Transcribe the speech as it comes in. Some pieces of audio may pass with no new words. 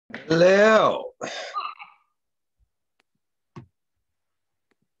Hello.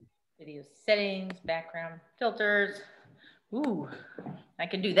 Video settings, background filters. Ooh, I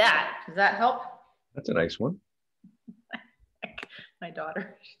can do that. Does that help? That's a nice one. My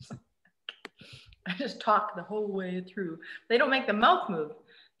daughter. I just talk the whole way through. They don't make the mouth move.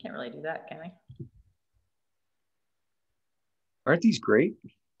 Can't really do that, can I? Aren't these great?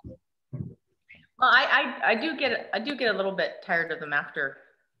 Well, I do get a little bit tired of them after.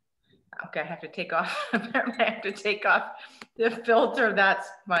 Okay, I have to take off. I have to take off the filter. That's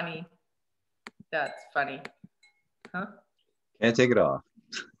funny. That's funny. Huh? Can't take it off.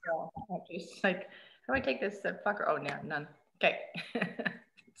 No, just like, how do I take this fucker? Oh, no, none. Okay.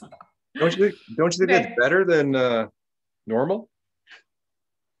 Don't you think Okay. that's better than normal?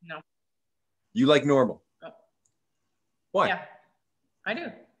 No. You like normal? Oh. Why? Yeah, I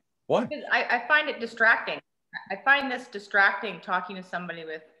do. Why? Because I find it distracting. I find this distracting talking to somebody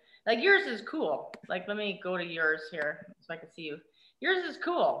with, like, yours is cool. Like, let me go to yours here so I can see you. Yours is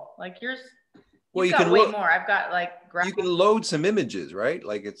cool. Like, yours, Well, you've got way more. I've got like you can load some images, right?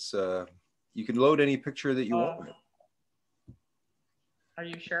 Like it's you can load any picture that you want. Are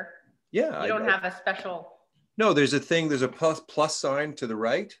you sure? Yeah. You don't have a special. No, there's a thing. There's a plus sign to the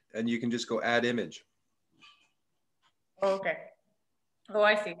right, and you can just go add image. Oh, okay. Oh,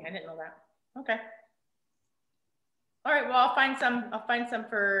 I see. I didn't know that. Okay. All right. Well, I'll find some. I'll find some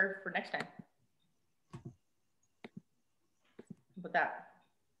for next time. How about that?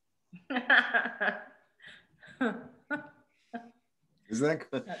 Isn't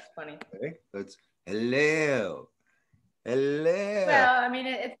that good? That's funny. Okay. That's hello. Hello. Well, I mean,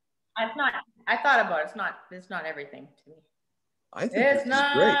 it's not. I thought about it. It's not everything to me. I think it's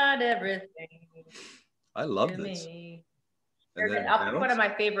not everything. I love to this. Me. I'll pick one of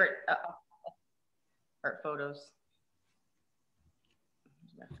my favorite art photos.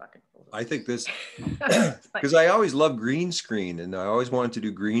 I think this, because I always loved green screen, and I always wanted to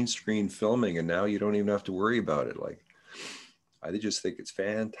do green screen filming, and now you don't even have to worry about it. Like, I just think it's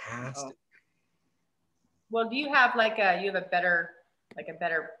fantastic. Oh. Well, do you have like a better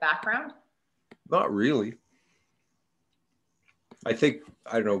background? Not really. I think,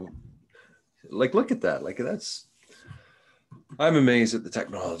 I don't know, like, look at that. Like, that's, I'm amazed at the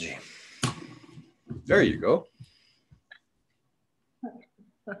technology. There you go.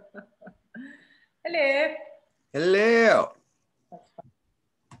 Hello. Hello. That's funny.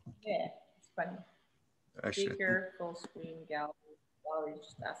 Yeah, it's funny. Actually, speaker, full screen, gallery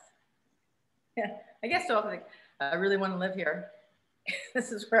stuff. Yeah, I guess so. Like, I really want to live here.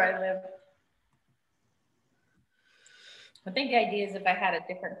 This is where I live. I think the idea is if I had a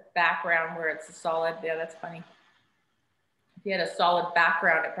different background where it's a solid, yeah, that's funny. If you had a solid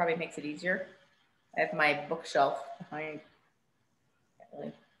background, it probably makes it easier. I have my bookshelf behind.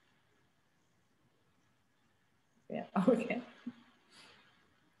 Really. Yeah, okay.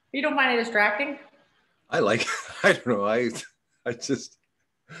 You don't find it distracting? I like, I don't know. I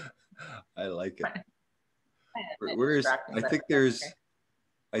like it. Where's, I think there's, okay.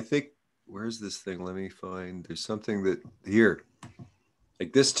 I think, where's this thing? Let me find, there's something that here,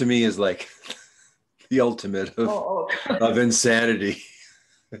 like this to me is like the ultimate of, of insanity.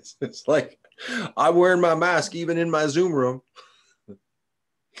 It's like, I'm wearing my mask even in my Zoom room.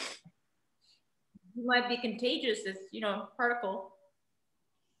 You might be contagious, as particle.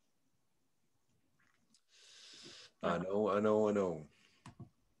 I know.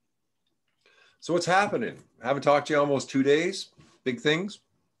 So what's happening? I haven't talked to you almost 2 days. Big things?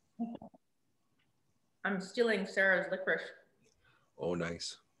 I'm stealing Sarah's licorice. Oh,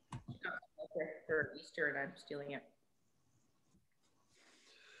 nice. For Easter, and I'm stealing it.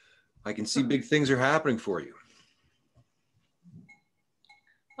 I can see big things are happening for you.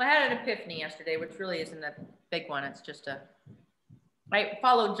 Well, I had an epiphany yesterday, which really isn't a big one. It's just I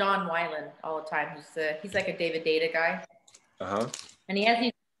follow John Weiland all the time. He's like a David Data guy. Uh-huh. And he has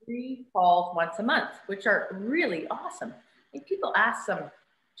these 3 calls once a month, which are really awesome. And people ask some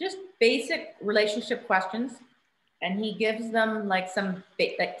just basic relationship questions, and he gives them like some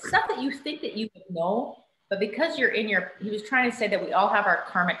like stuff that you think that you would know, but because you're in your, he was trying to say that we all have our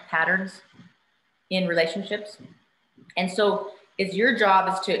karmic patterns in relationships. And so it's your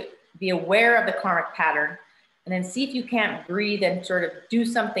job is to be aware of the karmic pattern and then see if you can't breathe and sort of do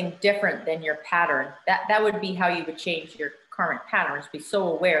something different than your pattern. That would be how you would change your karmic patterns. Be so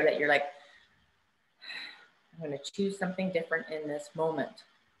aware that you're like, I'm going to choose something different in this moment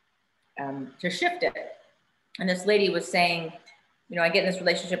to shift it. And this lady was saying, I get in this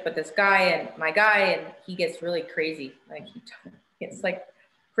relationship with this guy and my guy, and he gets really crazy. Like he gets like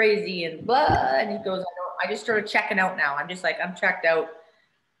crazy and blah. And he goes, I just started checking out now. I'm just like, I'm checked out.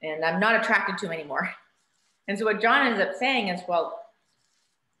 and I'm not attracted to him anymore. And so what John ends up saying is, well,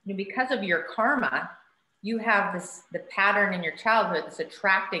 because of your karma, you have the pattern in your childhood that's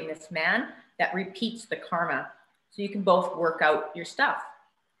attracting this man that repeats the karma. So you can both work out your stuff.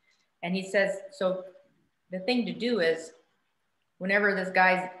 And he says, so the thing to do is, whenever this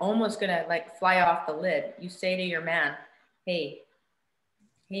guy's almost gonna like fly off the lid, you say to your man, hey,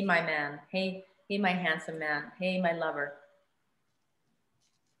 my man, hey, my handsome man, hey, my lover,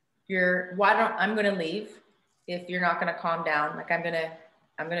 I'm gonna leave if you're not gonna calm down. Like I'm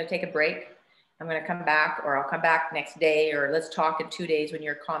gonna take a break. I'm gonna come back, or I'll come back next day, or let's talk in 2 days when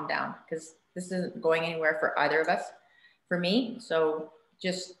you're calmed down, because this isn't going anywhere for either of us, for me. So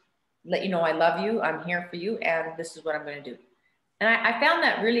just let you know I love you, I'm here for you, and this is what I'm gonna do. And I found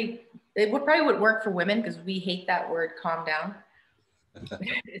that really, it probably would work for women because we hate that word, calm down.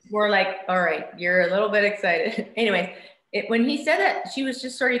 It's more like, all right, you're a little bit excited. Anyway, when he said that, she was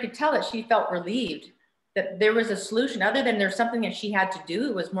just sort of, you could tell that she felt relieved that there was a solution other than there's something that she had to do.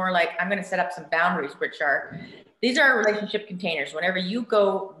 It was more like, I'm going to set up some boundaries, which are, these are relationship containers. Whenever you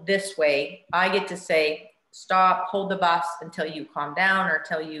go this way, I get to say, stop, hold the bus until you calm down or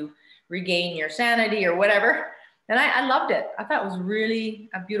until you regain your sanity or whatever. And I loved it. I thought it was really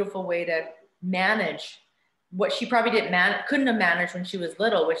a beautiful way to manage what she probably couldn't have managed when she was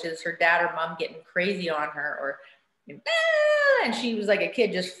little, which is her dad or mom getting crazy on her, or and she was like a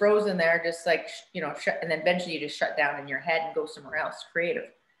kid just frozen there, just like, and then eventually you just shut down in your head and go somewhere else creative.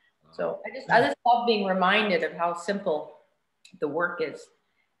 So I just love being reminded of how simple the work is,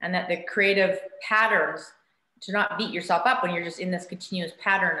 and that the creative patterns, to not beat yourself up when you're just in this continuous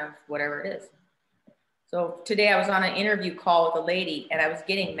pattern of whatever it is. So today I was on an interview call with a lady and I was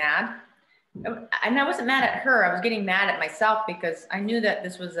getting mad. And I wasn't mad at her. I was getting mad at myself because I knew that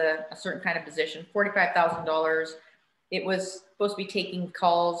this was a certain kind of position, $45,000. It was supposed to be taking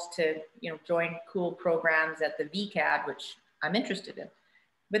calls to, join cool programs at the VCAD, which I'm interested in.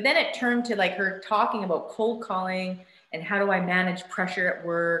 But then it turned to like her talking about cold calling and how do I manage pressure at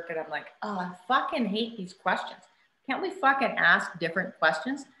work? And I'm like, oh, I fucking hate these questions. Can't we fucking ask different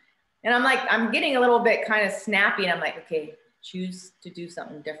questions? And I'm like, I'm getting a little bit kind of snappy, and I'm like, okay, choose to do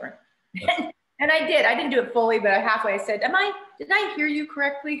something different. And I did. I didn't do it fully, but halfway I said, did I hear you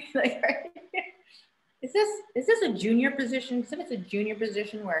correctly? Like, is this a junior position? If it's a junior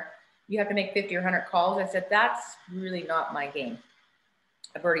position where you have to make 50 or 100 calls, I said, that's really not my game.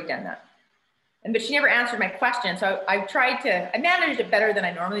 I've already done that. But she never answered my question. So I managed it better than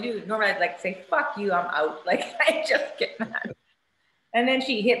I normally do. Normally I'd like to say, fuck you, I'm out. Like, I just get mad. And then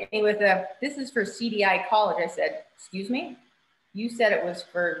she hit me with this is for CDI college. I said, excuse me? You said it was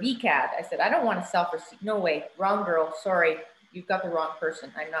for VCAD. I said, I don't want to sell for, no way, wrong girl, sorry. You've got the wrong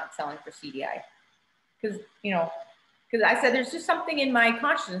person. I'm not selling for CDI. Because I said, there's just something in my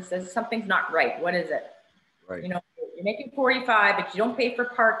conscience that says something's not right. What is it? Right. You're making 45, but you don't pay for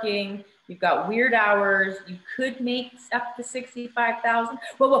parking. You've got weird hours. You could make up to 65,000.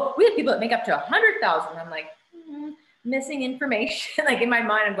 Well, we have people that make up to 100,000. I'm like, missing information. Like in my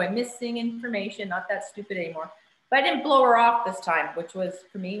mind, I'm going, missing information, not that stupid anymore. But I didn't blow her off this time, which was,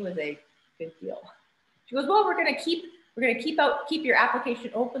 for me, was a good deal. She goes, well, we're going to keep your application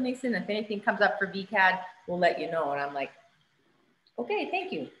open, Lisa, and if anything comes up for VCAD, we'll let you know. And I'm like, okay,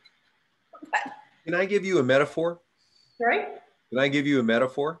 thank you. But, can I give you a metaphor? Sorry? Can I give you a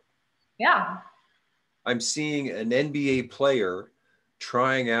metaphor? Yeah. I'm seeing an NBA player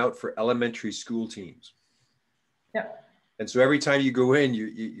trying out for elementary school teams. Yeah. And so every time you go in,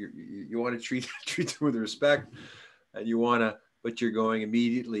 you want to treat them with respect, and but you're going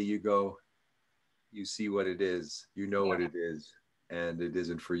immediately, you see what it is, what it is, and it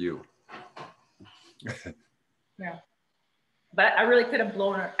isn't for you. Yeah. But I really could have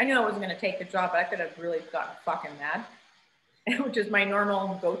blown her. I knew I wasn't going to take the job, but I could have really gotten fucking mad, which is my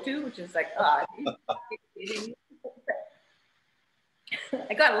normal go-to, which is like, I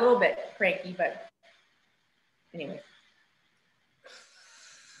got a little bit cranky, but anyway.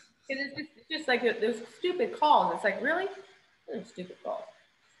 It's just like those stupid calls. It's like, really? Those stupid calls.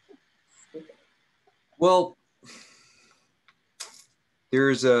 Stupid. Well,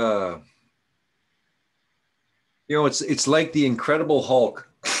 there's it's like the Incredible Hulk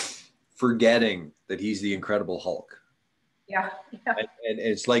forgetting that he's the Incredible Hulk. Yeah. And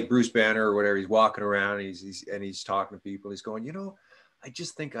it's like Bruce Banner or whatever. He's walking around and he's talking to people. He's going, I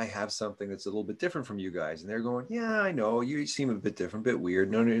just think I have something that's a little bit different from you guys. And they're going, yeah, I know. You seem a bit different, a bit weird.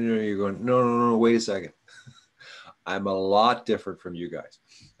 No. You're going, no, wait a second. I'm a lot different from you guys.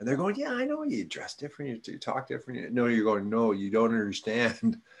 And they're going, yeah, I know. You dress different. You talk different. No, you're going, no, you don't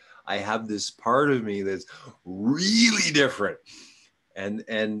understand. I have this part of me that's really different.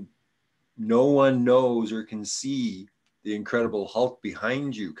 and no one knows or can see the Incredible Hulk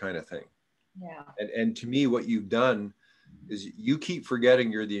behind you, kind of thing. Yeah. And to me, what you've done is you keep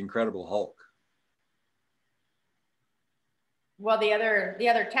forgetting you're the Incredible Hulk. Well, the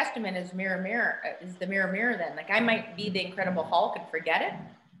other testament is mirror, mirror, is the mirror, mirror then. Like I might be the Incredible Hulk and forget it,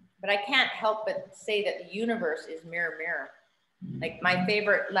 but I can't help but say that the universe is mirror, mirror. Like my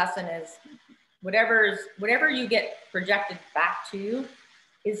favorite lesson is whatever you get projected back to you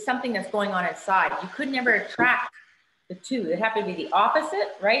is something that's going on inside. You could never attract the two. It'd have to be the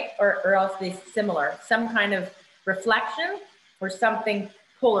opposite, right? Or else be similar, some kind of reflection or something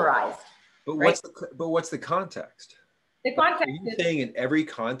polarized. But right? what's the context? The context Are you saying in every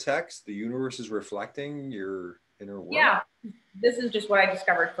context the universe is reflecting your inner world? Yeah, this is just what I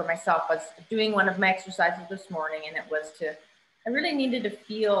discovered for myself. I was doing one of my exercises this morning, and it was I really needed to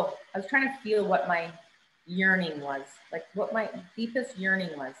feel, I was trying to feel what my yearning was, like what my deepest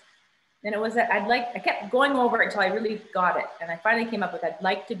yearning was. And it was that I kept going over it until I really got it. And I finally came up with, I'd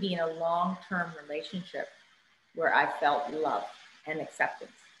like to be in a long-term relationship where I felt love and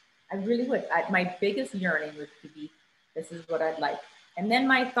acceptance. I really would. My biggest yearning would be, this is what I'd like. And then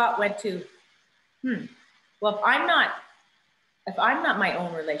my thought went to, well, if I'm not my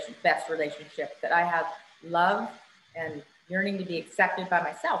own best relationship, that I have love and yearning to be accepted by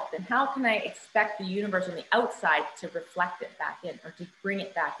myself, then how can I expect the universe on the outside to reflect it back in or to bring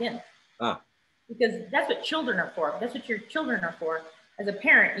it back in? Because that's what children are for. That's what your children are for. As a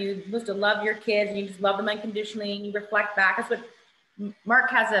parent, you're supposed to love your kids and you just love them unconditionally and you reflect back. That's what Mark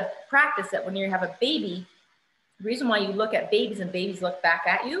has a practice that when you have a baby, the reason why you look at babies and babies look back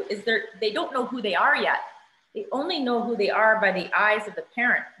at you is they don't know who they are yet. They only know who they are by the eyes of the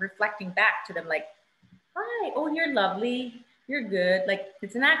parent reflecting back to them like, hi, oh, you're lovely, you're good. Like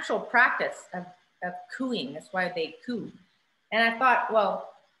it's an actual practice of cooing. That's why they coo. And I thought, well,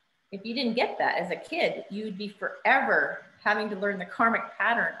 if you didn't get that as a kid, you would be forever having to learn the karmic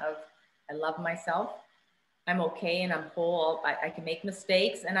pattern of, I love myself, I'm okay and I'm whole, I can make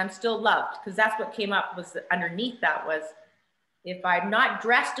mistakes and I'm still loved. Because that's what came up was underneath that was, if I'm not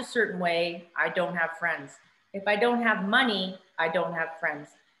dressed a certain way, I don't have friends. If I don't have money, I don't have friends.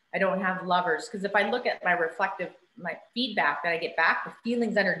 I don't have lovers. Because if I look at my feedback that I get back, the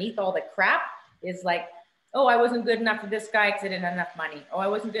feelings underneath all the crap is like, oh, I wasn't good enough for this guy because I didn't have enough money. Oh, I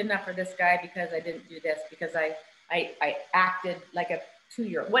wasn't good enough for this guy because I didn't do this, because I acted like a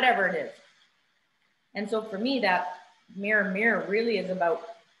 2-year-old, whatever it is. And so for me, that mirror, mirror really is about,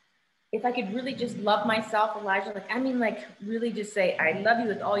 if I could really just love myself, Elijah, like really just say, I love you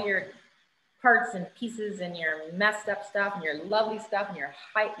with all your parts and pieces and your messed up stuff and your lovely stuff and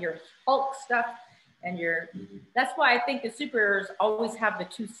your Hulk stuff and that's why I think the superheroes always have the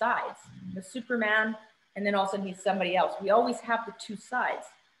two sides, the Superman, and then also he's somebody else. We always have the two sides.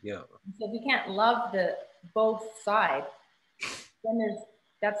 Yeah. So if we can't love both sides, then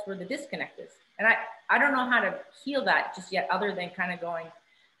that's where the disconnect is. And I don't know how to heal that just yet, other than kind of going,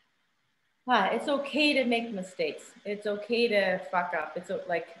 it's okay to make mistakes. It's okay to fuck up. It's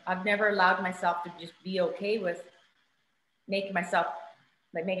like, I've never allowed myself to just be okay with making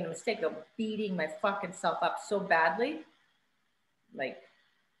a mistake, of beating my fucking self up so badly. Like,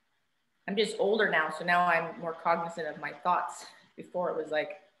 I'm just older now. So now I'm more cognizant of my thoughts. Before it was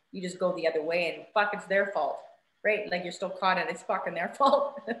like, you just go the other way and fuck, it's their fault, right? Like you're still caught in it's fucking their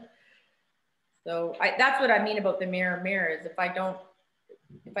fault. So that's what I mean about the mirror, mirror is if I don't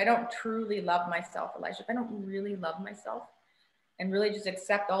truly love myself, Elijah, if I don't really love myself and really just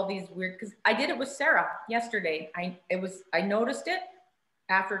accept all these weird, because I did it with Sarah yesterday. I noticed it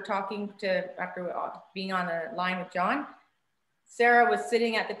after being on the line with John. Sarah was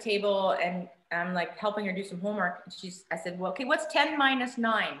sitting at the table and I'm like helping her do some homework. And I said, well, okay, what's 10 minus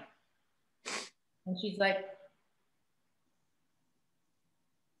 9? And she's like,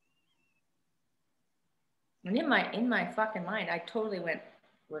 and in my fucking mind, I totally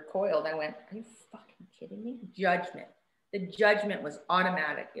recoiled. I went, are you fucking kidding me? Judgment. The judgment was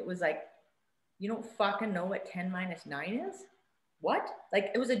automatic. It was like, you don't fucking know what 10 minus 9 is? What?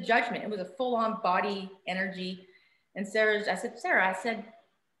 Like, it was a judgment. It was a full on body energy. And Sarah, I said,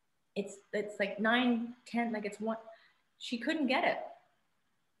 it's like 9, 10, like it's one. She couldn't get it.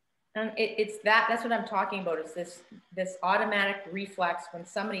 And that's what I'm talking about, is this automatic reflex when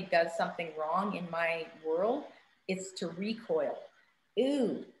somebody does something wrong in my world, it's to recoil.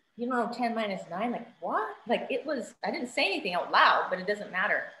 Ooh, 10 minus 9, like what? Like I didn't say anything out loud, but it doesn't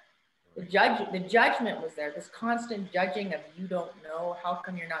matter. The judgment was there, this constant judging of, you don't know, how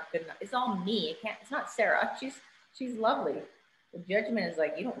come you're not good enough? It's all me. It's not Sarah. She's lovely. The judgment is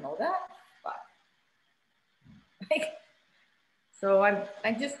like, you don't know that? Fuck. Like, So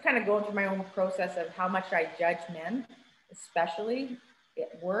I'm just kind of going through my own process of how much I judge men, especially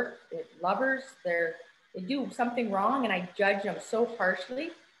at work, at lovers. They do something wrong and I judge them so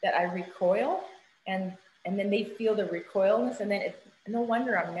harshly that I recoil, and then they feel the recoilness, and then no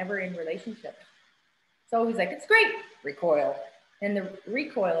wonder I'm never in relationship. It's always like, it's great, recoil. And the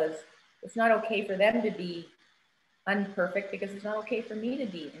recoil is, it's not okay for them to be unperfect because it's not okay for me to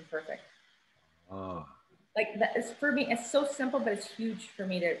be imperfect. Oh. Like that is, for me, it's so simple, but it's huge for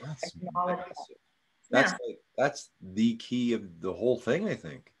me to acknowledge that. That's the key of the whole thing, I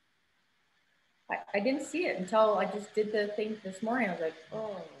think. I didn't see it until I just did the thing this morning. I was like,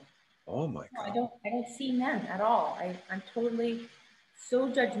 oh my God. I don't see men at all. I'm totally so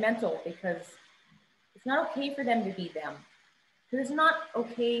judgmental because it's not okay for them to be them. Because it's not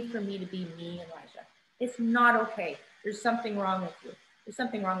okay for me to be me, Elijah. It's not okay. There's something wrong with you. There's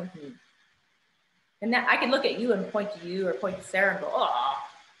something wrong with me. And that I can look at you and point to you or point to Sarah and go, oh,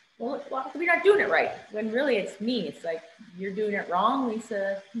 well, we're not doing it right. When really it's me. It's like, you're doing it wrong,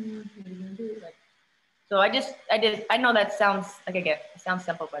 Lisa. So I know that sounds like, again, it sounds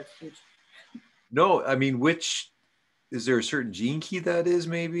simple, but it's huge. No, I mean, is there a certain gene key that is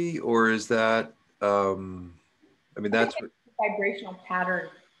maybe, or is that, I mean, that's what vibrational pattern.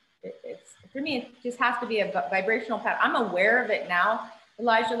 It's for me, it just has to be a vibrational pattern. I'm aware of it now,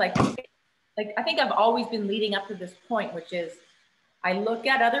 Elijah, like I think I've always been leading up to this point, which is I look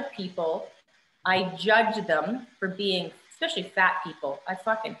at other people, I judge them for being, especially fat people. I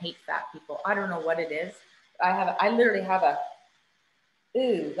fucking hate fat people. I don't know what it is. I literally have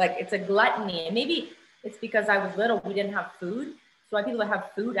like it's a gluttony. And maybe it's because I was little, we didn't have food. So people that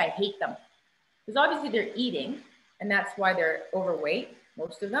have food, I hate them. Because obviously they're eating and that's why they're overweight,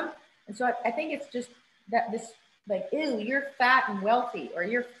 most of them. And so I think it's just that this, like, ew, you're fat and wealthy, or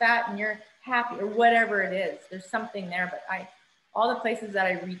you're fat and you're happy, or whatever it is. There's something there, but all the places that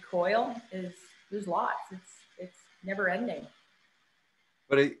I recoil there's lots. It's never ending.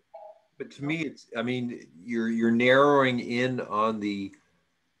 But to me, it's, I mean, you're narrowing in on the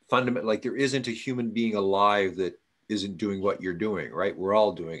fundamental, like there isn't a human being alive that isn't doing what you're doing, right? We're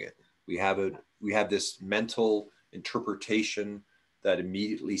all doing it. We have this mental interpretation that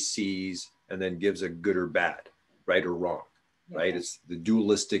immediately sees and then gives a good or bad, right or wrong, right? It's the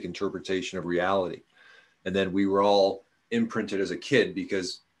dualistic interpretation of reality. And then we were all imprinted as a kid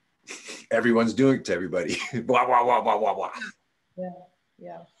because everyone's doing it to everybody. Blah, blah, blah, blah, blah, blah.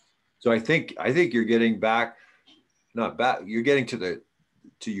 Yeah. So I think you're getting back, not back, you're getting to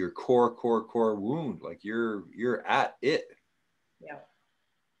your core wound. Like you're at it. Yeah.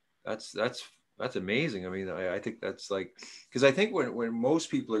 That's amazing. I mean, I think that's like, because I think when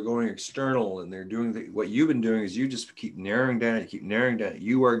most people are going external and they're doing what you've been doing is you just keep narrowing down.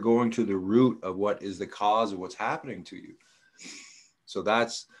 You are going to the root of what is the cause of what's happening to you. So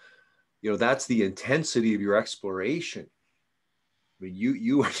that's the intensity of your exploration. I mean,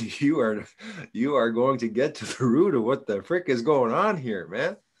 you are going to get to the root of what the frick is going on here,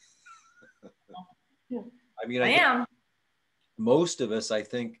 man. I mean, I am. Most of us, I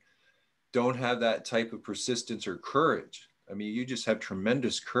think, don't have that type of persistence or courage. I mean, you just have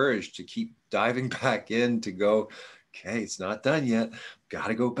tremendous courage to keep diving back in, to go, okay, it's not done yet. Got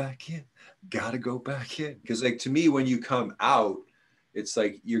to go back in. Because like, to me, when you come out, it's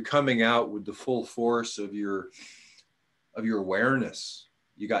like you're coming out with the full force of your awareness.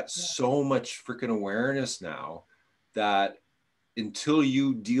 You got so much freaking awareness now that until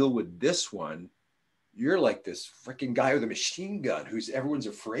you deal with this one, you're like this freaking guy with a machine gun who's everyone's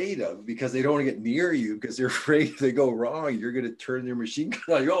afraid of because they don't want to get near you because they're afraid if they go wrong, you're going to turn their machine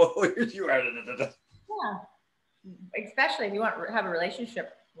gun on. Oh, here you are. Yeah. Especially if you want to have a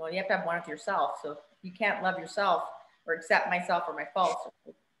relationship, well, you have to have one with yourself. So you can't love yourself or accept myself or my faults.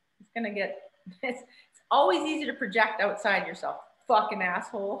 It's going to get, it's always easy to project outside yourself. Fucking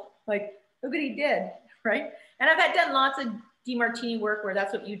asshole. Like, look what he did, right? And I've done lots of DeMartini work where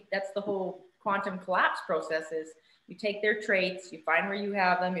that's the whole quantum collapse process is you take their traits, you find where you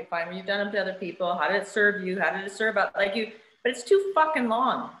have them, you find where you've done them to other people, how did it serve you, how did it serve out like you, but it's too fucking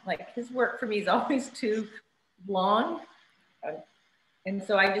long. Like his work for me is always too long. And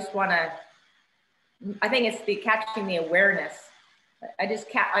so I just want to, I think it's catching the awareness. I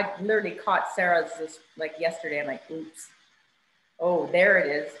literally caught Sarah's this like yesterday. I'm like, oops. Oh, there it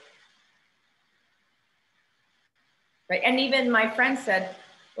is. Right. And even my friend said,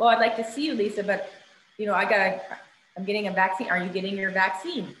 well, I'd like to see you, Lisa, but I'm getting a vaccine. Are you getting your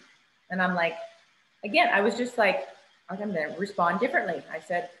vaccine? And I'm like, again, I was just like, I'm going to respond differently. I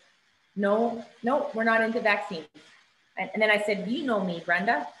said, no, we're not into vaccines. And then I said, you know me,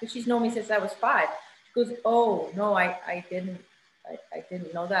 Brenda, because she's known me since I was 5. She goes, oh, no, I didn't. I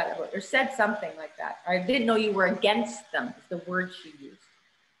didn't know that, or said something like that. I didn't know you were against them, is the word she used.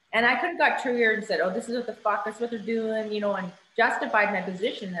 And I could have got triggered and said, oh, this is what the fuck, that's what they're doing, you know, and justified my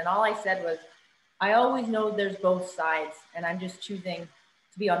position. And all I said was, I always know there's both sides, and I'm just choosing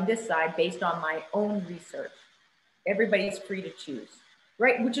to be on this side based on my own research. Everybody's free to choose,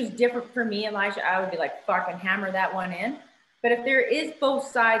 right? Which is different for me, Elijah. I would be like, fucking hammer that one in. But if there is both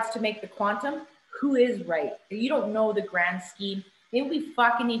sides to make the quantum, who is right? You don't know the grand scheme. Maybe we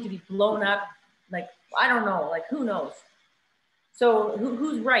fucking need to be blown up. Like, I don't know, like who knows? So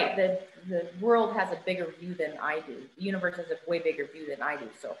who's right? The world has a bigger view than I do. The universe has a way bigger view than I do.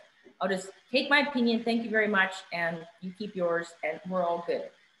 So I'll just take my opinion. Thank you very much. And you keep yours, and we're all good.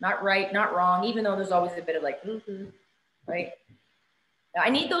 Not right, not wrong, even though there's always a bit of like, right? I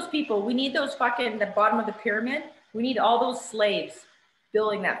need those people. We need those fucking, the bottom of the pyramid. We need all those slaves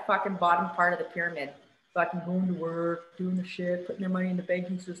building that fucking bottom part of the pyramid. Fucking going to work, doing the shit, putting their money in the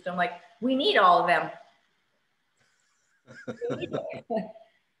banking system. Like, we need all of them.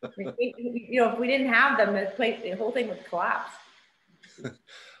 You know, if we didn't have them, the whole thing would collapse.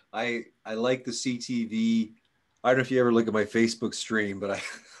 I like the CTV. I don't know if you ever look at my Facebook stream, but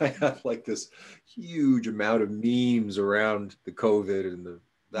I have like this huge amount of memes around the COVID and the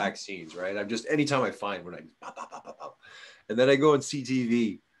vaccines, right? I'm just, anytime I find when I pop, pop, pop, pop, pop. And then I go on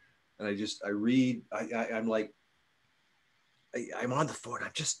CTV and I read, I'm like, I'm on the phone.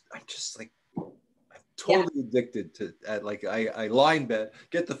 I'm just like, totally addicted to like I lie in bed,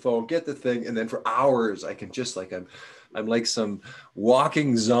 get the phone, get the thing, and then for hours I can just like I'm like some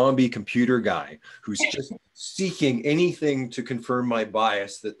walking zombie computer guy who's just seeking anything to confirm my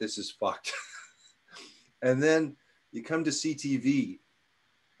bias that this is fucked. And then you come to CTV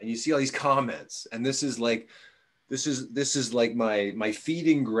and you see all these comments, and this is like my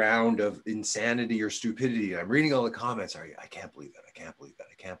feeding ground of insanity or stupidity. I'm reading all the comments. I can't believe that. I can't believe that.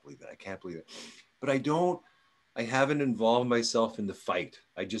 I can't believe that. I can't believe it. But I haven't involved myself in the fight.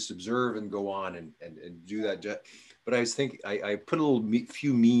 I just observe and go on and do that. But I was thinking, I put a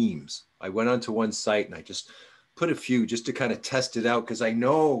few memes. I went onto one site and I just put a few just to kind of test it out, because I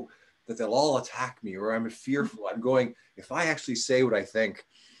know that they'll all attack me, or I'm fearful. I'm going, if I actually say what I think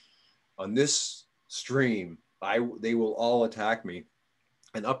on this stream, they will all attack me.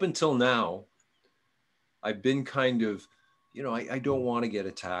 And up until now, I've been kind of, you know, I don't want to get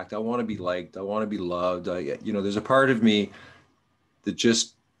attacked. I want to be liked. I want to be loved. There's a part of me that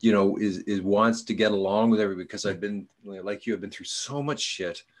just, is wants to get along with everybody, because I've been, like you, I've been through so much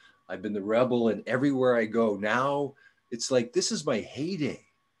shit. I've been the rebel, and everywhere I go now, it's like, this is my heyday.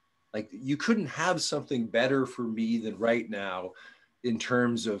 Like, you couldn't have something better for me than right now in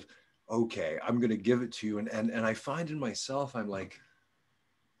terms of, okay, I'm going to give it to you. And I find in myself, I'm like,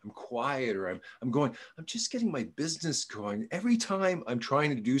 I'm quiet, or I'm just getting my business going. Every time I'm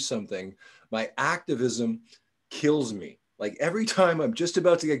trying to do something, my activism kills me. Like, every time I'm just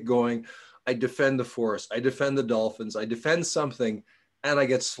about to get going, I defend the forest, I defend the dolphins, I defend something, and I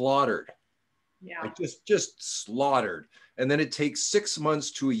get slaughtered. Yeah. I just slaughtered. And then it takes 6 months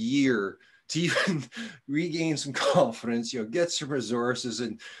to a year to even regain some confidence, get some resources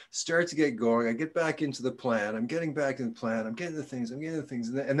and start to get going. I get back into the plan. I'm getting back in the plan. I'm getting the things.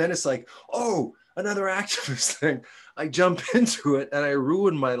 And then it's like, oh, another activist thing. I jump into it and I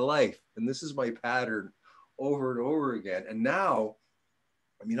ruin my life. And this is my pattern over and over again. And now,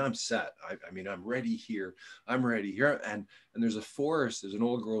 I'm set. I'm ready here. I'm ready here. And there's an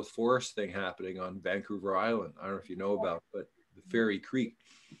old growth forest thing happening on Vancouver Island. I don't know if you know about, but the Fairy Creek.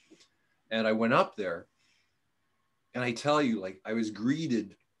 And I went up there, and I tell you, like, I was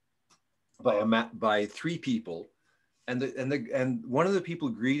greeted by 3 people, and one of the people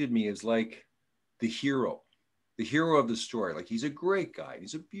greeted me as like the hero of the story. Like, he's a great guy,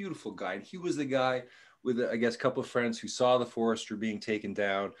 he's a beautiful guy, and he was the guy with, I guess, a couple of friends who saw the forester being taken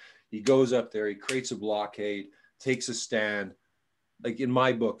down. He goes up there, he creates a blockade, takes a stand. Like, in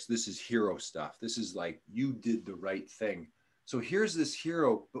my books, this is hero stuff. This is like, you did the right thing. So here's this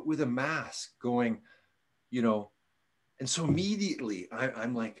hero, but with a mask going, and so immediately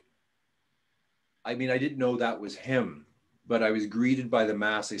I'm like, I didn't know that was him, but I was greeted by the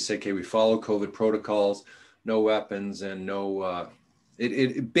mask. They said, okay, we follow COVID protocols, no weapons, and no,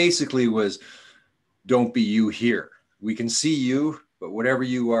 it basically was, don't be you here. We can see you, but whatever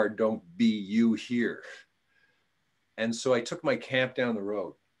you are, don't be you here. And so I took my camp down the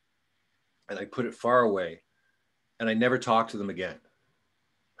road and I put it far away, and I never talked to them again.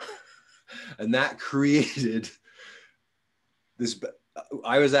 And that created this.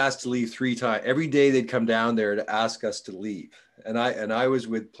 I was asked to leave 3 times. Every day they'd come down there to ask us to leave. And I was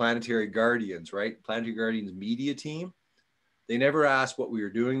with Planetary Guardians, right? Planetary Guardians media team. They never asked what we were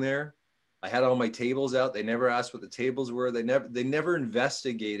doing there. I had all my tables out. They never asked what the tables were. They never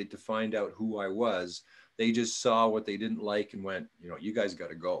investigated to find out who I was. They just saw what they didn't like and went, you know, you guys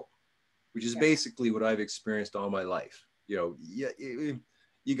got to go, which is basically what I've experienced all my life. You know,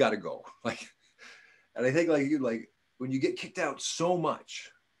 you got to go. Like, and I think like when you get kicked out so much,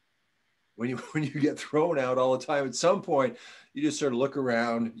 when you get thrown out all the time, at some point you just sort of look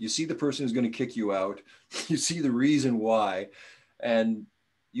around, you see the person who's going to kick you out, you see the reason why, and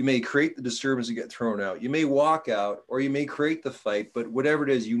you may create the disturbance and get thrown out. You may walk out, or you may create the fight, but whatever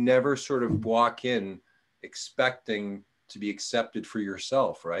it is, you never sort of walk in expecting to be accepted for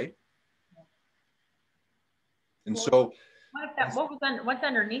yourself, right? And so what's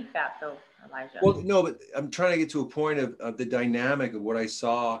underneath that though, Elijah? Well, no, but I'm trying to get to a point of the dynamic of what I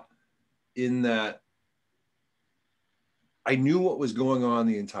saw in that I knew what was going on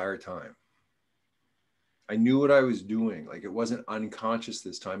the entire time. I knew what I was doing. Like, it wasn't unconscious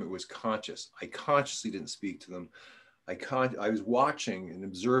this time, it was conscious. I consciously didn't speak to them. I was watching and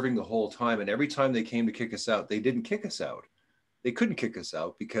observing the whole time. And every time they came to kick us out, they didn't kick us out. They couldn't kick us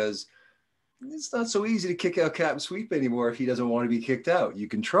out because it's not so easy to kick out Captain Sweep anymore if he doesn't want to be kicked out. You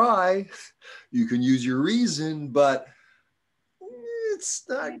can try, you can use your reason, but it's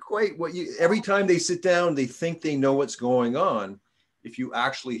not quite what you, every time they sit down, they think they know what's going on. If you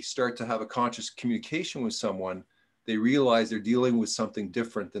actually start to have a conscious communication with someone, they realize they're dealing with something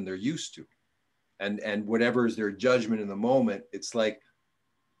different than they're used to. And whatever is their judgment in the moment, it's like,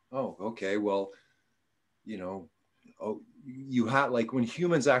 oh, okay, well, you know, oh, you have, like, when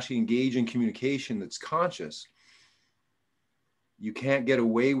humans actually engage in communication that's conscious, you can't get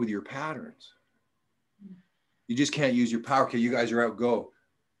away with your patterns. You just can't use your power. Okay, you guys are out, go.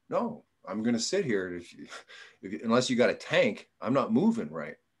 No, I'm going to sit here. Unless you got a tank, I'm not moving,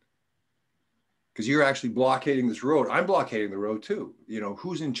 right? Because you're actually blockading this road. I'm blockading the road too. You know,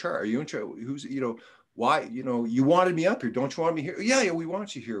 who's in charge? Are you in charge? Who's, you know, why, you know, you wanted me up here. Don't you want me here? Yeah, we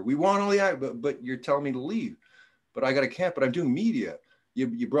want you here. We want all the, but you're telling me to leave. But I got a camp, but I'm doing media.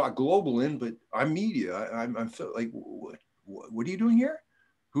 You brought global in, but I'm media. I'm like, what are you doing here?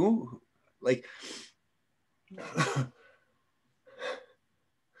 Who, like,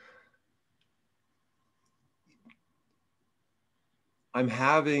 I'm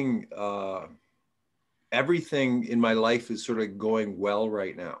having, everything in my life is sort of going well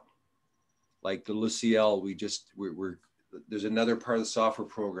right now. Like the Luciel, we're there's another part of the software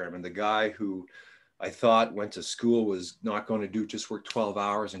program, and the guy who I thought went to school was not going to just work 12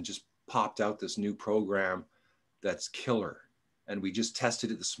 hours and just popped out this new program that's killer. And we just tested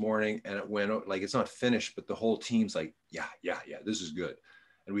it this morning, and it went, like, it's not finished, but the whole team's like, yeah, this is good.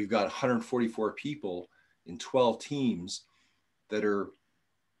 And we've got 144 people in 12 teams that are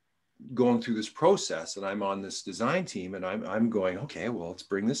going through this process, and I'm on this design team, and I'm going, okay, well, let's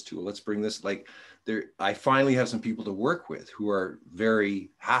bring this tool, let's bring this, like, there, I finally have some people to work with who are very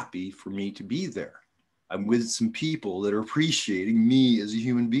happy for me to be there. I'm with some people that are appreciating me as a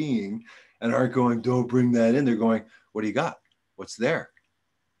human being and aren't going, don't bring that in. They're going, what do you got? What's there?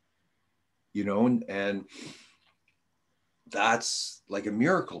 You know, and that's like a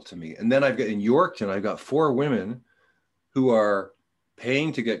miracle to me. And then I've got in Yorkton, I've got 4 women who are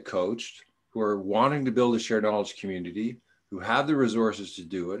paying to get coached, who are wanting to build a shared knowledge community, who have the resources to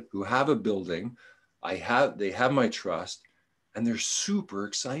do it, who have a building. They have my trust, and they're super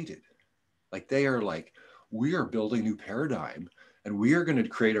excited. Like, they are like, we are building a new paradigm, and we are going to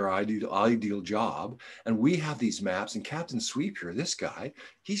create our ideal job. And we have these maps, and Captain Sweep here, this guy,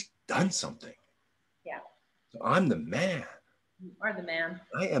 he's done something. Yeah. So I'm the man. You are the man.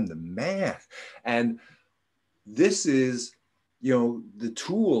 I am the man. And this is, you know, the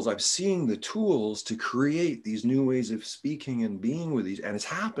tools, I'm seeing the tools to create these new ways of speaking and being with these, and it's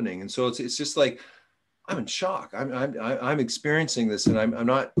happening. And so it's just like, I'm in shock. I'm experiencing this, and I'm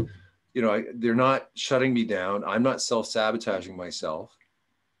not, you know, they're not shutting me down. I'm not self-sabotaging myself.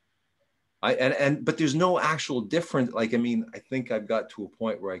 But there's no actual difference. Like, I mean, I think I've got to a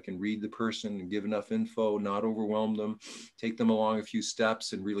point where I can read the person and give enough info, not overwhelm them, take them along a few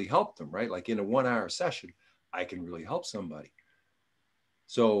steps and really help them, right? Like in a 1-hour session, I can really help somebody.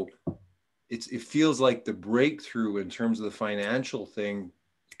 So it feels like the breakthrough in terms of the financial thing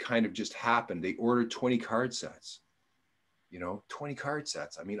kind of just happened. They ordered 20 card sets, you know, 20 card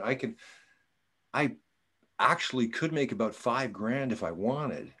sets. I mean, I actually could make about $5,000 if I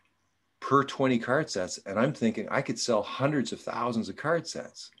wanted per 20 card sets. And I'm thinking I could sell hundreds of thousands of card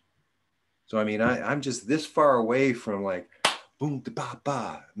sets. So, I mean, I'm just this far away from like, boom, da ba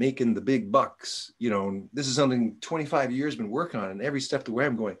ba, making the big bucks. You know, this is something 25 years been working on, and every step of the way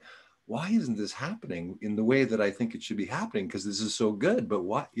I'm going, why isn't this happening in the way that I think it should be happening? Because this is so good, but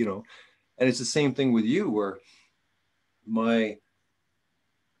what, you know, and it's the same thing with you where my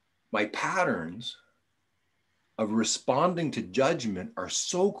patterns of responding to judgment are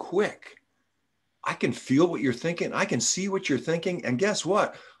so quick. I can feel what you're thinking. I can see what you're thinking. And guess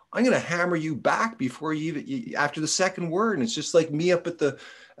what? I'm going to hammer you back before you even, after the second word. And it's just like me up at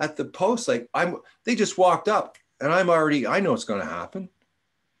the post. Like they just walked up and I know it's going to happen,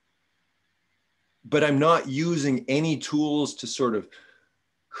 but I'm not using any tools to sort of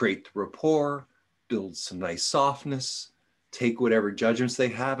create the rapport, build some nice softness, take whatever judgments they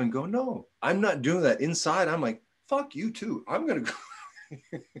have and go, no, I'm not doing that. Inside, I'm like, fuck you too. I'm going to go.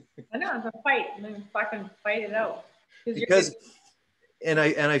 I know, it's a fight. I mean, fucking fight it out. Because and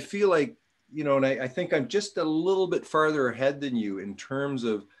I feel like, you know, and I think I'm just a little bit farther ahead than you in terms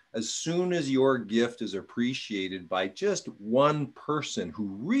of as soon as your gift is appreciated by just one person who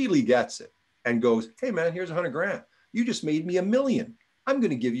really gets it and goes, hey man, here's $100 grand. You just made me $1 million. I'm going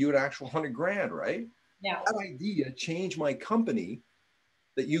to give you an actual $100 grand, right? Yeah. That idea changed my company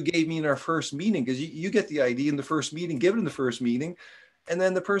that you gave me in our first meeting, because you get the idea in the first meeting, give it in the first meeting, and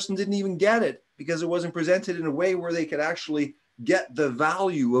then the person didn't even get it because it wasn't presented in a way where they could actually get the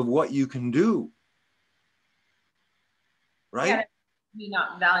value of what you can do. Right? Yeah,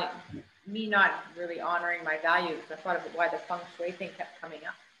 me not really honoring my values. I thought of why the feng shui thing kept coming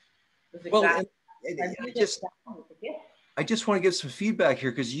up. Well, I just want to give some feedback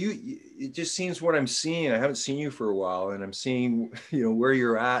here, because it just seems what I'm seeing. I haven't seen you for a while, and I'm seeing, you know, where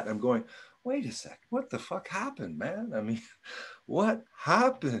you're at. I'm going, wait a sec, what the fuck happened, man? I mean, what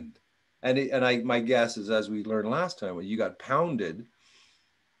happened? And my guess is, as we learned last time, when you got pounded,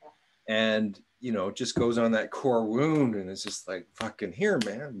 and you know, it just goes on that core wound, and it's just like, fucking here,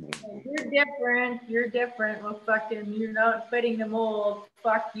 man. You're different. Well, fucking, you're not fitting the mold.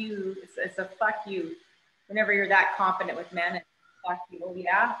 Fuck you. It's a fuck you. Whenever you're that confident with men, and fuck you. Oh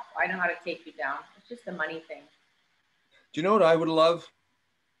yeah, I know how to take you down. It's just a money thing. Do you know what I would love?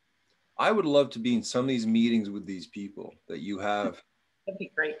 I would love to be in some of these meetings with these people that you have. That'd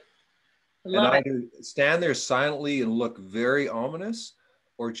be great. And either stand there silently and look very ominous,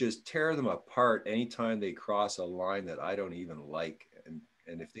 or just tear them apart anytime they cross a line that I don't even like.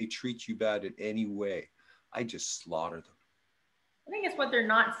 And if they treat you bad in any way, I just slaughter them. I think it's what they're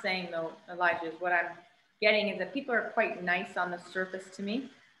not saying, though, Elijah, is what I'm getting is that people are quite nice on the surface to me,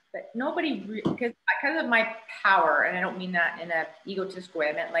 but nobody, because of my power, and I don't mean that in an egotistic way,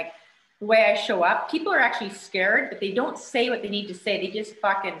 I meant like the way I show up, people are actually scared, but they don't say what they need to say. They just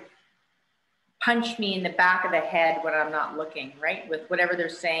fucking punch me in the back of the head when I'm not looking, right? With whatever they're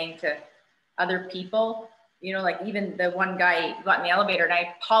saying to other people. You know, like even the one guy got in the elevator and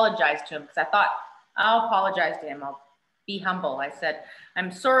I apologized to him because I thought, I'll apologize to him. I'll be humble. I said,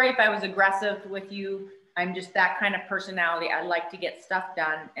 I'm sorry if I was aggressive with you. I'm just that kind of personality. I like to get stuff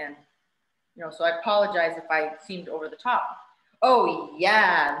done. And, you know, so I apologize if I seemed over the top. Oh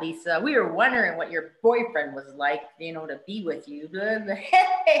yeah, Lisa, we were wondering what your boyfriend was like, you know, to be with you.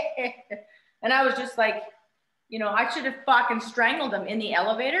 And I was just like, you know, I should have fucking strangled him in the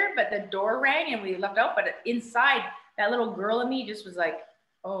elevator, but the door rang and we left out. But inside, that little girl in me just was like,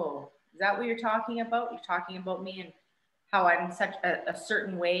 oh, is that what you're talking about? You're talking about me and how I'm such a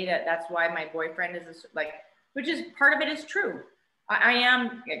certain way that's why my boyfriend is this, like, which is part of it is true. I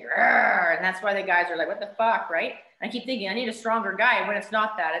am, like, and that's why the guys are like, what the fuck, right? And I keep thinking I need a stronger guy when it's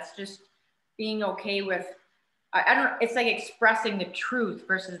not that. It's just being okay with, I don't, it's like expressing the truth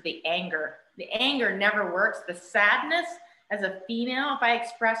versus the anger. The anger never works. The sadness as a female, if I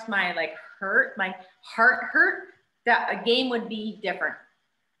express my like hurt, my heart hurt, that a game would be different.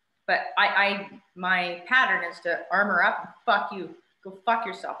 But my pattern is to armor up and fuck you, go fuck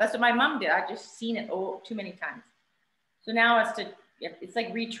yourself. That's what my mom did. I've just seen it too many times. So now it's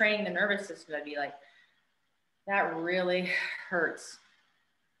like retraining the nervous system to be like, that really hurts.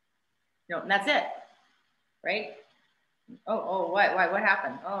 You know, and that's it, right? What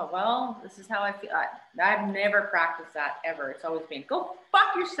happened? Oh, well, this is how I feel. I've never practiced that ever. It's always been, go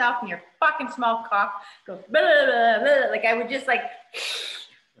fuck yourself and your fucking small cock. Go, blah, blah, blah. Like I would just like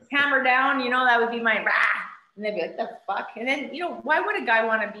hammer down, you know, that would be my rah. And they'd be like, the fuck? And then, you know, why would a guy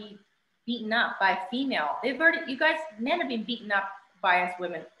want to be beaten up by a female? You guys, men have been beaten up by us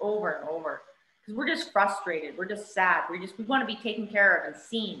women over and over. Because we're just frustrated. We're just sad. We want to be taken care of and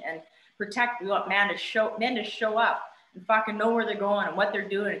seen and protect. We want men to show up and fucking know where they're going and what they're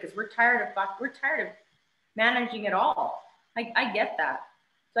doing, because we're tired of managing it all. I get that.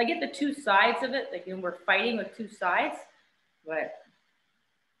 So I get the two sides of it. Like, you know, we're fighting with two sides, but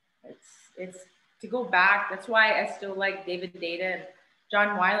it's to go back. That's why I still like David Data and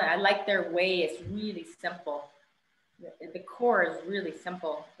John Wyland, I like their way. It's really simple. The core is really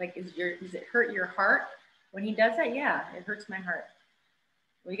simple. Like, does it hurt your heart when he does that? Yeah, it hurts my heart.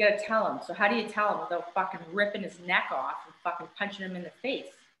 Well, you got to tell him. So how do you tell him without fucking ripping his neck off and fucking punching him in the face?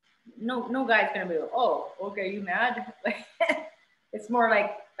 No guy's gonna be like, oh, okay, you mad? It's more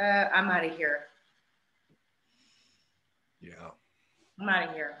like, I'm out of here. Yeah. I'm out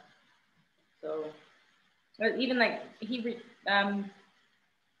of here. So even like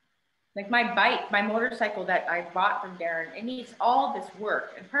like my bike, my motorcycle that I bought from Darren, it needs all this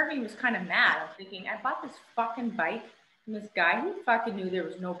work. And part of me was kind of mad. I'm thinking, I bought this fucking bike from this guy who fucking knew there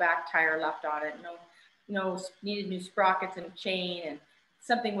was no back tire left on it. Needed new sprockets and chain, and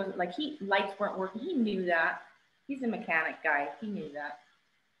something was like, lights weren't working. He knew that. He's a mechanic guy. He knew that.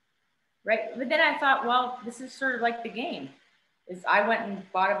 Right. But then I thought, well, this is sort of like the game. Is I went and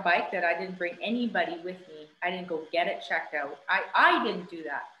bought a bike that I didn't bring anybody with me. I didn't go get it checked out. I didn't do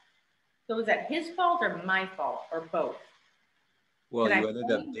that. So was that his fault or my fault or both? Well, you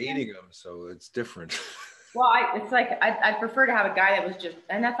ended up dating him, so it's different. Well, it's like I prefer to have a guy that was just,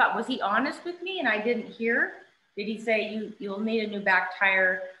 and I thought, was he honest with me and I didn't hear? Did he say you'll need a new back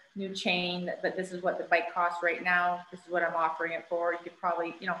tire, new chain, but this is what the bike costs right now. This is what I'm offering it for. You could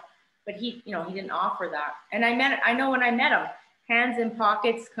probably, but he didn't offer that. And I know when I met him, hands in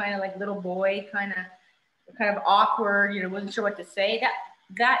pockets, kind of like little boy, kind of awkward, wasn't sure what to say.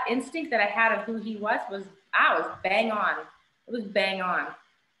 That instinct that I had of who he was bang on. It was bang on.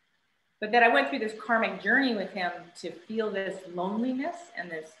 But that I went through this karmic journey with him to feel this loneliness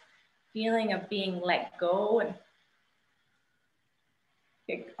and this feeling of being let go. And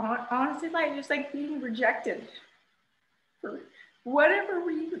honestly, like just like being rejected for whatever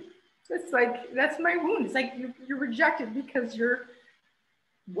reason. It's like, that's my wound. It's like you're rejected because you're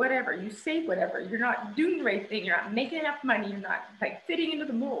whatever, you say whatever, you're not doing the right thing, you're not making enough money, you're not like fitting into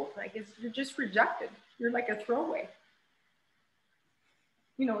the mold. Like you're just rejected. You're like a throwaway.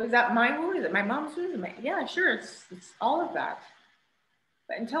 Is that my wound? Is it my mom's wound? Yeah, sure, it's all of that.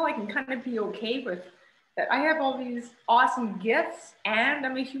 But until I can kind of be okay with that, I have all these awesome gifts and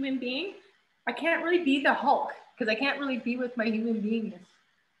I'm a human being, I can't really be the Hulk because I can't really be with my human beingness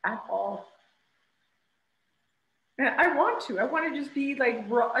at all. And I want to just be like,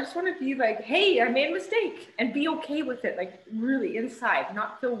 I just want to be like, hey, I made a mistake and be okay with it. Like really inside,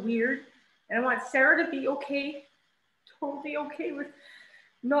 not feel weird. And I want Sarah to be okay, totally okay with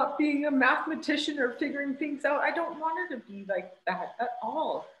not being a mathematician or figuring things out. I don't want her to be like that at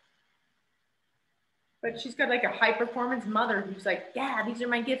all. But she's got like a high performance mother who's like, yeah, these are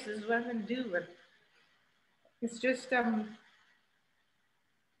my gifts. This is what I'm going to do. And it's just,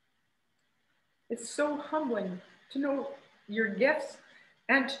 it's so humbling to know your gifts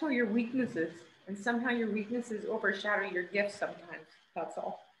and to know your weaknesses. And somehow your weaknesses overshadow your gifts sometimes. That's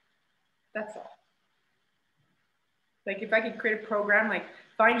all. That's all. Like if I could create a program, like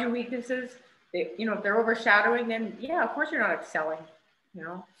find your weaknesses, if they're overshadowing, then yeah, of course you're not excelling.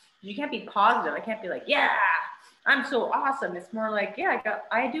 You can't be positive. I can't be like, yeah, I'm so awesome. It's more like, yeah,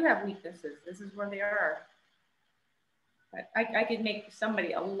 I do have weaknesses. This is where they are. I could make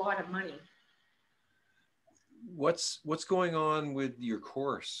somebody a lot of money. What's going on with your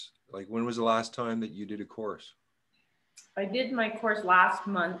course? Like, when was the last time that you did a course? I did my course last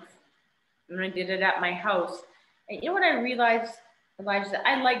month, and I did it at my house. And you know what I realized, Elijah,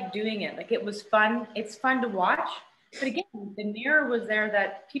 I like doing it. Like it was fun. It's fun to watch. But again, the mirror was there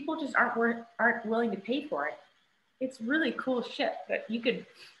that people just aren't willing to pay for it. It's really cool shit that you could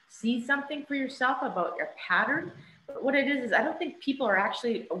see something for yourself about your pattern. But what it is I don't think people are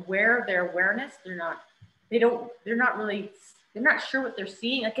actually aware of their awareness. They're not sure what they're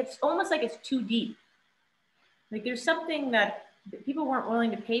seeing. Like it's almost like it's too deep. Like there's something that people weren't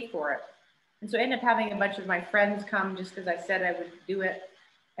willing to pay for it. And so I ended up having a bunch of my friends come just because I said I would do it.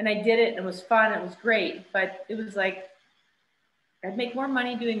 And I did it and it was fun. It was great. But it was like, I'd make more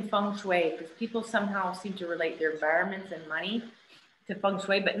money doing feng shui because people somehow seem to relate their environments and money to feng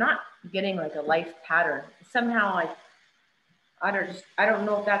shui, but not getting like a life pattern. Somehow I don't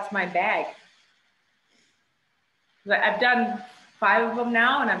know if that's my bag. I've done 5 of them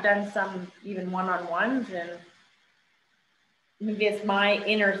now and I've done some even one-on-ones, and maybe it's my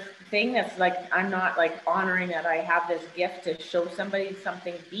inner thing that's like, I'm not like honoring that I have this gift to show somebody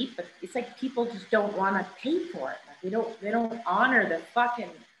something deep, but it's like people just don't want to pay for it. Like they don't honor the fucking,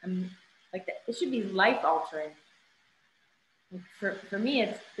 it should be life altering. For me,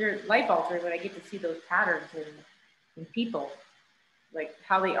 they're life altering when I get to see those patterns in people, like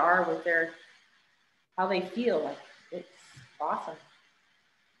how they are with how they feel. Like it's awesome.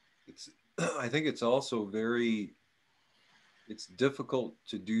 I think it's also very it's difficult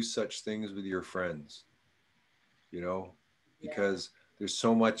to do such things with your friends, you know, because there's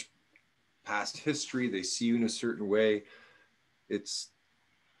so much past history. They see you in a certain way. It's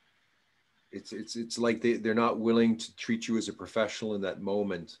like they're not willing to treat you as a professional in that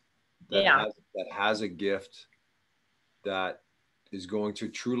moment that has a gift that is going to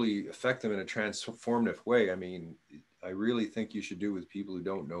truly affect them in a transformative way. I mean, I really think you should do it with people who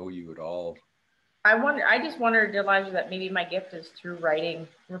don't know you at all. I just wondered, Elijah, that maybe my gift is through writing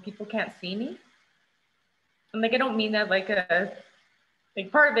where people can't see me. And like, I don't mean that like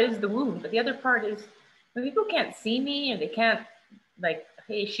part of it is the wound, but the other part is when people can't see me and they can't like,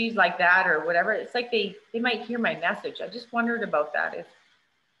 hey, she's like that or whatever. It's like they might hear my message. I just wondered about that. If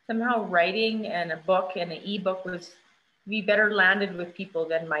somehow writing and a book and an ebook was be better landed with people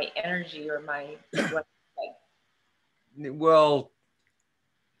than my energy or my what. Well,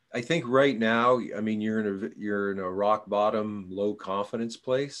 I think right now, I mean, you're in a rock bottom, low confidence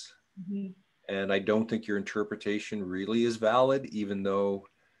place. Mm-hmm. And I don't think your interpretation really is valid, even though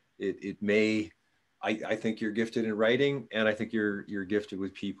it may. I think you're gifted in writing, and I think you're gifted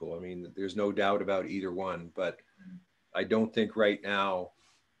with people. I mean, there's no doubt about either one. But I don't think right now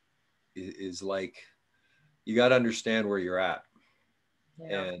is like, you got to understand where you're at.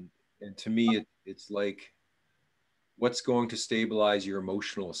 Yeah. And to me, it's like, what's going to stabilize your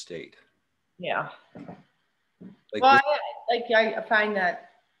emotional state? Yeah. Like, well, I find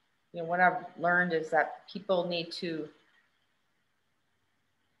that, you know, what I've learned is that people need to,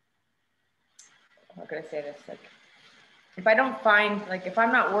 how can I say this? Like, if I don't find, like, if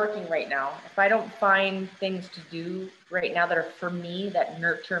I'm not working right now, if I don't find things to do right now that are for me, that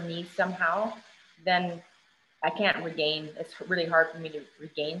nurture me somehow, then I can't regain. It's really hard for me to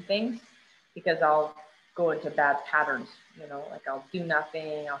regain things because I'll go into bad patterns, you know, like I'll do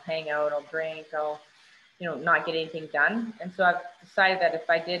nothing, I'll hang out, I'll drink, I'll, you know, not get anything done. And so I've decided that if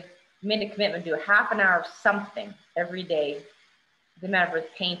I made a commitment to do a half an hour of something every day, the matter of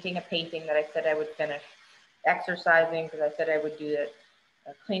painting a painting that I said I would finish, exercising because I said I would do it,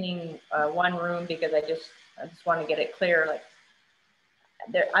 cleaning one room because I just want to get it clear. Like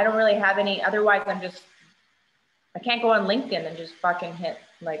I don't really have any, otherwise I can't go on LinkedIn and just fucking hit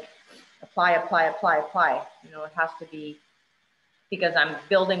like apply. You know, it has to be because I'm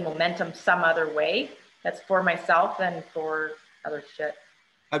building momentum some other way that's for myself than for other shit.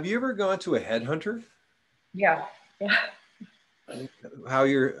 Have you ever gone to a headhunter? Yeah.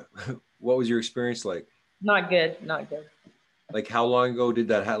 What was your experience like? Not good. Like, how long ago did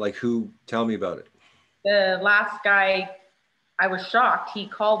that like, who, tell me about it? The last guy, I was shocked. He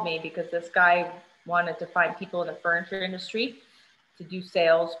called me because this guy wanted to find people in the furniture industry to do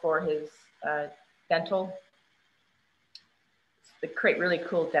sales for his dental. They create really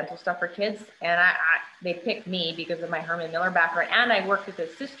cool dental stuff for kids. And they picked me because of my Herman Miller background. And I worked with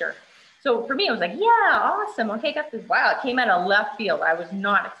his sister. So for me, it was like, yeah, awesome. Okay, got this. Wow, it came out of left field. I was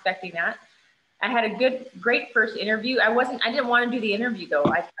not expecting that. I had a great first interview. I didn't want to do the interview though.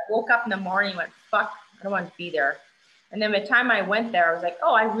 I woke up in the morning and went, fuck, I don't want to be there. And then by the time I went there, I was like,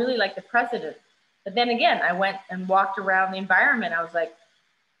 oh, I really like the president. But then again, I went and walked around the environment. I was like,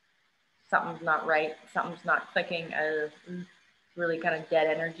 something's not right. Something's not clicking. Really kind of dead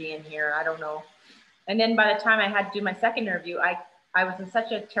energy in here. I don't know. And then by the time I had to do my second interview, I was in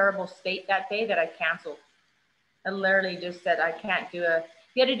such a terrible state that day that I canceled. I literally just said, I can't do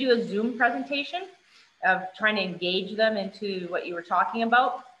you had to do a Zoom presentation of trying to engage them into what you were talking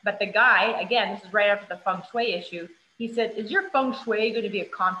about. But the guy, again, this is right after the feng shui issue. He said, is your feng shui going to be a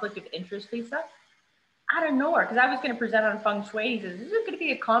conflict of interest, Lisa? Out of nowhere, because I was going to present on feng shui. He says, is it going to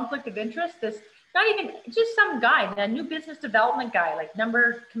be a conflict of interest? Not even, just some guy, a new business development guy, like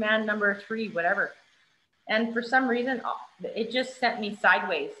command number 3, whatever. And for some reason, it just sent me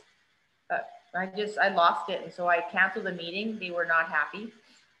sideways. I lost it. And so I canceled the meeting. They were not happy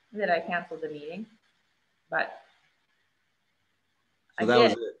that I canceled the meeting, but so that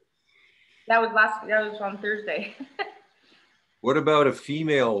was it. That was on Thursday. What about a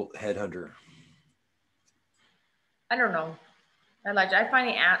female headhunter? I don't know. I find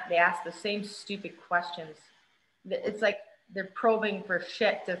they ask the same stupid questions. It's like they're probing for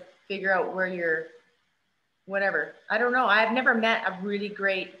shit to figure out where you're, whatever. I don't know. I've never met a really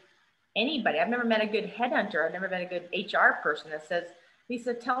great anybody. I've never met a good headhunter. I've never met a good HR person that says,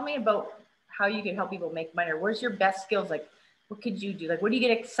 Lisa, tell me about how you can help people make money. Or where's your best skills? Like, what could you do? Like, what do you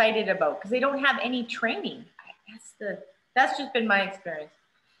get excited about? Because they don't have any training. That's just been my experience.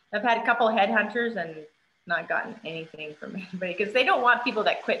 I've had a couple of headhunters and not gotten anything from anybody because they don't want people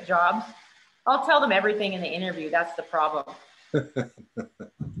that quit jobs. I'll tell them everything in the interview. That's the problem.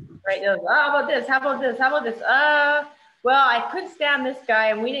 Right? They're like, oh, how about this? How about this? How about this? well, I could stand this guy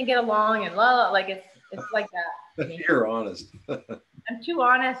and we didn't get along and la, like it's like that. You're honest. I'm too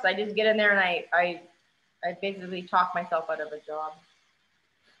honest. I just get in there and I basically talk myself out of a job.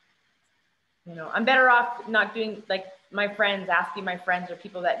 You know, I'm better off not doing, like, my friends, asking my friends or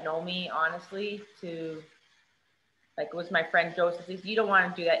people that know me honestly to, like, it was my friend Joseph says, you don't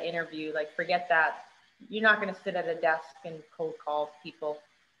want to do that interview, like, forget that. You're not going to sit at a desk and cold call people,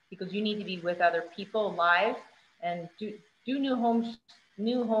 because you need to be with other people live and do new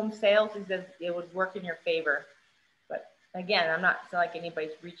home sales. Is that it would work in your favor. But again, I'm not like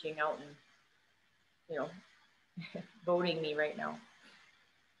anybody's reaching out and, you know, voting me right now.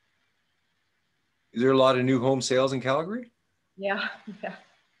 Is there a lot of new home sales in Calgary? Yeah.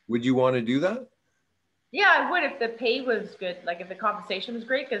 Would you want to do that? Yeah, I would if the pay was good, like if the compensation was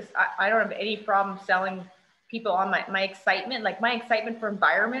great, because I don't have any problem selling people on my excitement, like my excitement for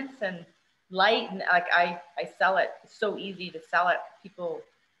environments and light, and like I sell it. It's so easy to sell it. People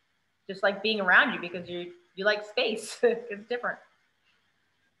just like being around you because you like space. It's different.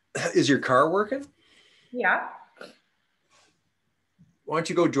 Is your car working? Yeah. Why don't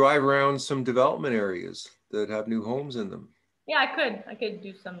you go drive around some development areas that have new homes in them? Yeah, I could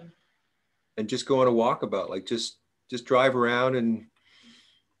do some. And just go on a walkabout, like just drive around. And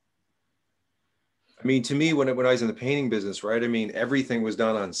I mean, to me, when I was in the painting business, right? I mean, everything was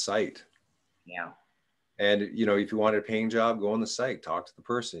done on site. Yeah. And, you know, if you wanted a painting job, go on the site, talk to the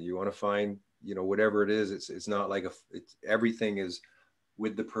person. You want to find, you know, whatever it is, it's not like everything is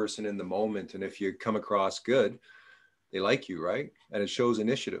with the person in the moment. And if you come across good, they like you, right? And it shows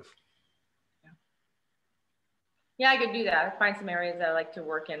initiative. Yeah, I could do that. I find some areas that I like to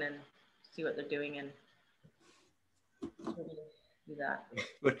work in and see what they're doing and do that.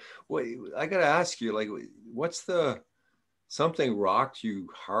 But wait, I got to ask you, like, what's something rocked you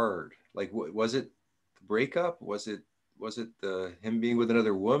hard? Like, was it the breakup? Was it the him being with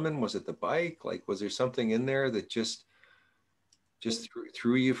another woman? Was it the bike? Like, was there something in there that just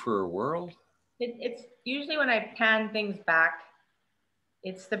threw you for a whirl? It's usually when I pan things back,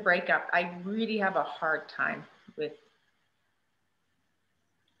 it's the breakup. I really have a hard time with,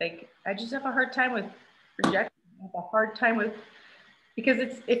 like, I just have a hard time with rejection. I have a hard time with, because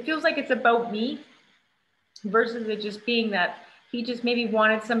it feels like it's about me versus it just being that he just maybe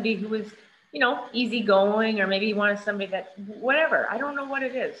wanted somebody who was, you know, easygoing, or maybe he wanted somebody that, whatever. I don't know what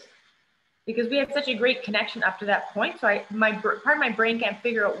it is, because we had such a great connection up to that point. So part of my brain can't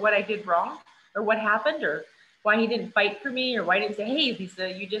figure out what I did wrong or what happened or why he didn't fight for me or why he didn't say, hey,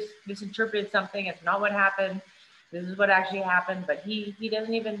 Lisa, you just misinterpreted something. It's not what happened. This is what actually happened. But he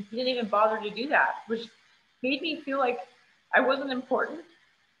didn't even bother to do that, which made me feel like I wasn't important.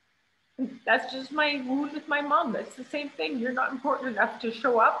 That's just my wound with my mom. That's the same thing. You're not important enough to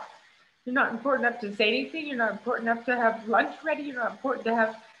show up. You're not important enough to say anything. You're not important enough to have lunch ready. You're not important to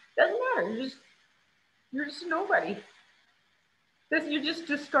have, doesn't matter. You're just nobody. You're just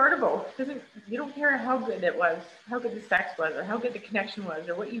discardable. You don't care how good it was, how good the sex was, or how good the connection was,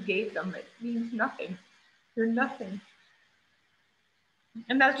 or what you gave them. It means nothing. You're nothing.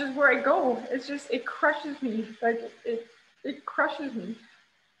 And that's just where I go. It's just, it crushes me. Like it crushes me.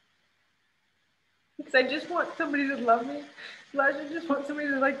 Because I just want somebody to love me. I just want somebody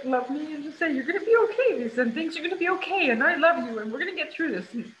to like love me and just say, you're gonna be okay, Lisa, and things are gonna be okay, and I love you, and we're gonna get through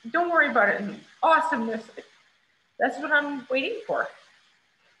this, and don't worry about it, and awesomeness. That's what I'm waiting for.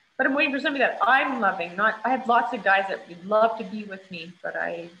 But I'm waiting for somebody that I'm loving. Not, I have lots of guys that would love to be with me, but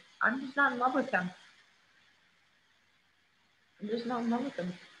I'm just not in love with them. I'm just not in love with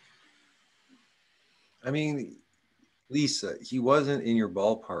them. I mean, Lisa, he wasn't in your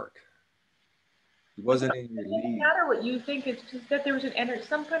ballpark. He wasn't in your league. It doesn't matter what you think. It's just that there was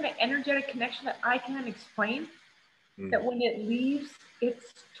some kind of energetic connection that I can't explain. That when it leaves,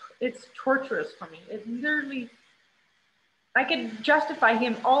 it's torturous for me. It literally, I can justify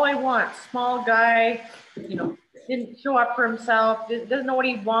him all I want. Small guy, you know, didn't show up for himself, doesn't know what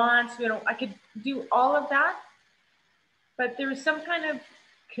he wants. You know, I could do all of that. But there was some kind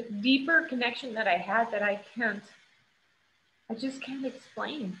of deeper connection that I had that I just can't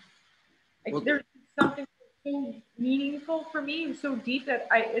explain. Like, there's something so meaningful for me and so deep that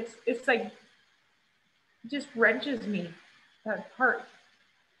it's like, it just wrenches me, that part.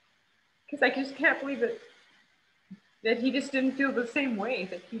 Because I just can't believe that he just didn't feel the same way,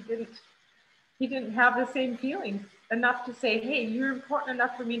 that he didn't have the same feelings enough to say, hey, you're important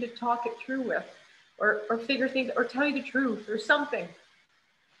enough for me to talk it through with, or figure things, or tell you the truth, or something.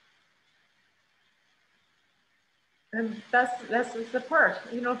 And that's the part,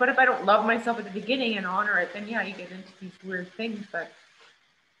 you know. But if I don't love myself at the beginning and honor it, then yeah, you get into these weird things. But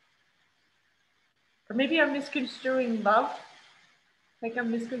Or maybe I'm misconstruing love. Like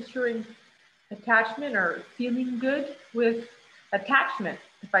I'm misconstruing attachment or feeling good with attachment.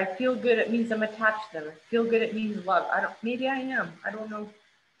 If I feel good, it means I'm attached to them. If I feel good, it means love. Maybe I am. I don't know.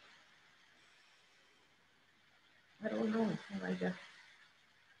 Elijah.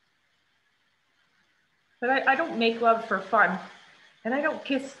 But I don't make love for fun. And I don't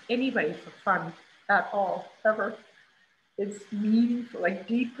kiss anybody for fun at all, ever. It's meaningful, like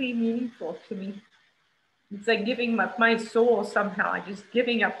deeply meaningful to me. It's like giving up my soul somehow. I just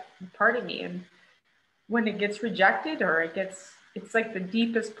giving up part of me. And when it gets rejected or it's like the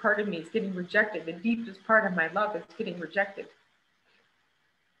deepest part of me is getting rejected. The deepest part of my love is getting rejected.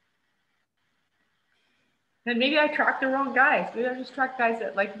 And maybe I attract the wrong guys. Maybe I just attract guys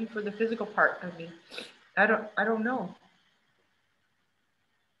that like me for the physical part of me. I don't know.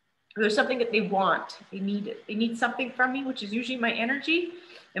 There's something that they want. They need it. They need something from me, which is usually my energy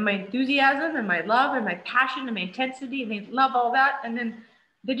and my enthusiasm and my love and my passion and my intensity. And they love all that. And then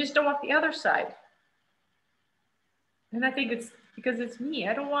they just don't want the other side. And I think it's because it's me.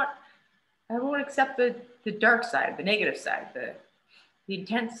 I won't accept the dark side, the negative side, the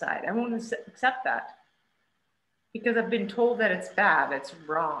intense side. I won't accept that because I've been told that it's bad, it's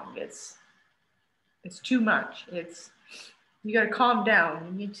wrong, it's too much. You got to calm down.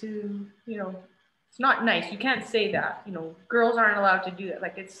 You need to, it's not nice. You can't say that. Girls aren't allowed to do that.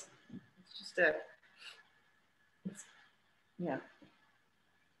 Like it's just yeah.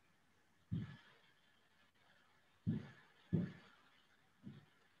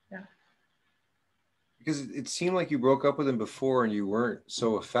 Yeah. Because it seemed like you broke up with him before and you weren't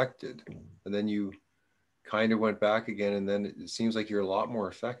so affected. And then you kind of went back again. And then it seems like you're a lot more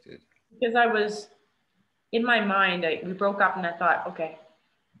affected. Because I was, in my mind, we broke up and I thought, okay,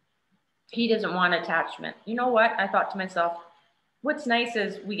 he doesn't want attachment. You know what? I thought to myself, what's nice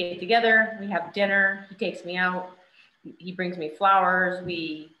is we get together, we have dinner, he takes me out, he brings me flowers,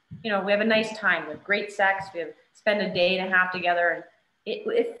 we have a nice time, we have great sex, spend a day and a half together, and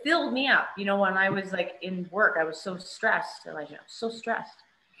it filled me up. When I was like in work, I was so stressed, Elijah, so stressed.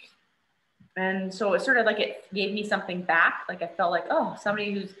 And so it sort of like it gave me something back. Like I felt like, oh,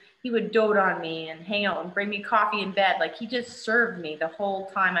 somebody he would dote on me and hang out and bring me coffee in bed. Like he just served me the whole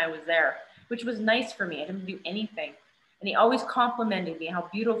time I was there, which was nice for me. I didn't do anything. And he always complimented me, how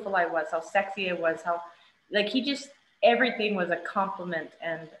beautiful I was, how sexy I was, how like everything was a compliment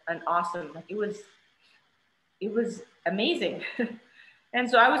and an awesome. Like it was amazing. And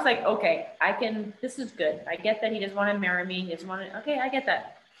so I was like, okay, this is good. I get that he doesn't want to marry me. He doesn't want to, okay, I get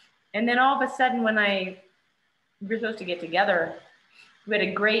that. And then all of a sudden when we were supposed to get together, we had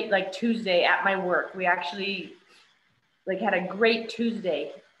a great Tuesday at my work. We actually had a great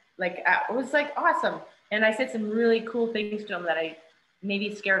Tuesday. It was awesome. And I said some really cool things to him that I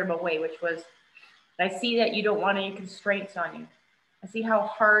maybe scared him away, which was, I see that you don't want any constraints on you. I see how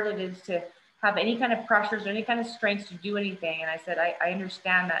hard it is to have any kind of pressures or any kind of strengths to do anything. And I said, I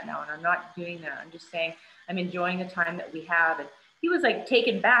understand that now, and I'm not doing that. I'm just saying I'm enjoying the time that we have. And he was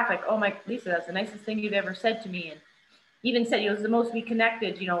taken back, oh my, Lisa, that's the nicest thing you've ever said to me. And even said it was the most we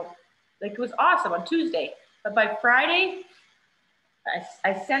connected, it was awesome on Tuesday. But by Friday,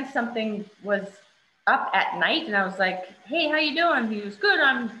 I sensed something was up at night, and I was like, hey, how you doing? He was good.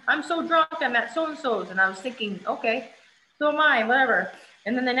 I'm so drunk. I'm at so-and-so's. And I was thinking, okay, so am I, whatever.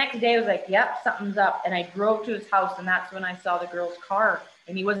 And then the next day I was like, yep, something's up. And I drove to his house, and that's when I saw the girl's car,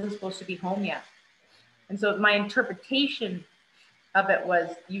 and he wasn't supposed to be home yet. And so my interpretation of it was,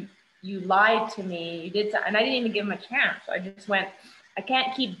 you lied to me, you did something, and I didn't even give him a chance. So I just went, I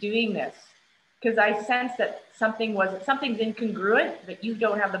can't keep doing this, because I sensed that something's incongruent, but you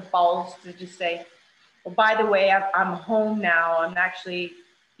don't have the balls to just say, well, by the way, I'm home now. I'm actually,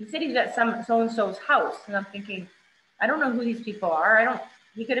 he said he's at so-and-so's house. And I'm thinking, I don't know who these people are.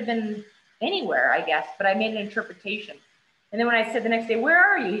 He could have been anywhere, I guess, but I made an interpretation. And then when I said the next day, where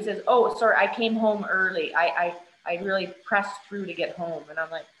are you? He says, oh, sorry, I came home early. I really pressed through to get home. And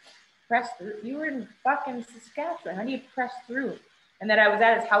I'm like, press through? You were in fucking Saskatchewan. How do you press through? And then I was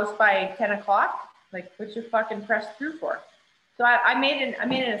at his house by 10 o'clock. Like, what's your fucking press through for? So I made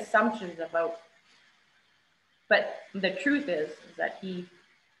an assumptions about, but the truth is that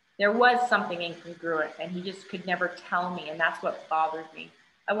there was something incongruent, and he just could never tell me. And that's what bothered me.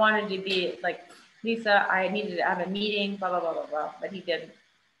 I wanted to be like, Lisa, I needed to have a meeting, blah, blah, blah, blah, blah, but he didn't.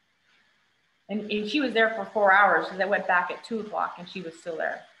 And she was there for 4 hours, because I went back at 2 o'clock and she was still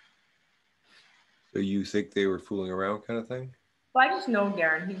there. So you think they were fooling around kind of thing? Well, I just know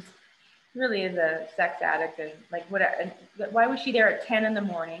Darren. He really is a sex addict. And why was she there at 10 in the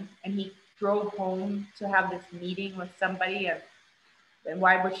morning, and he drove home to have this meeting with somebody? And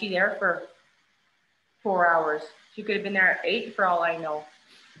why was she there for 4 hours. She could have been there at 8 for all I know.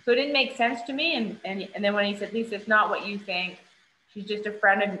 So it didn't make sense to me. And then when he said, Lisa, it's not what you think. She's just a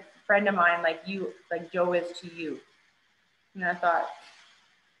friend of mine, like you, like Joe is to you. And I thought,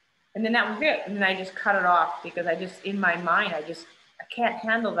 and then that was it. And then I just cut it off because I just, in my mind, I can't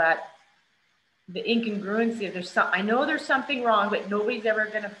handle that. The incongruency of I know there's something wrong, but nobody's ever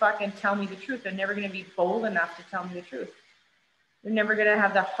going to fucking tell me the truth. They're never going to be bold enough to tell me the truth. They're never going to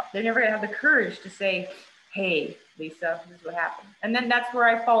have the courage to say, hey, Lisa, this is what happened. And then that's where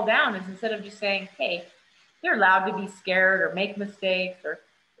I fall down, is instead of just saying, hey, they're allowed to be scared or make mistakes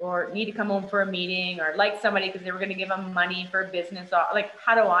or need to come home for a meeting or like somebody because they were going to give them money for a business. Like,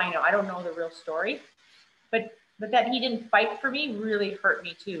 how do I know? I don't know the real story. But that he didn't fight for me really hurt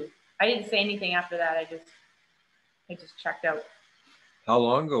me too. I didn't say anything after that. I just checked out. How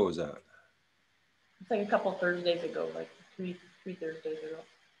long ago was that? It's like a couple Thursdays ago, like three Thursdays ago.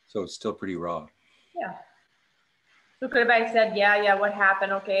 So it's still pretty raw. Yeah. So could have I said, yeah, what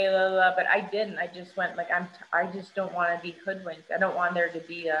happened? Okay, blah, blah, but I didn't. I just went like, I just don't want to be hoodwinked. I don't want there to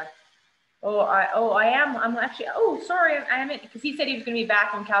be a, I'm actually, sorry, I am it. Because he said he was going to be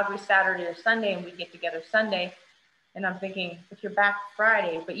back in Calgary Saturday or Sunday and we'd get together Sunday. And I'm thinking, if you're back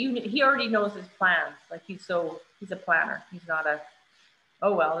Friday, but he already knows his plans. Like he's a planner. He's not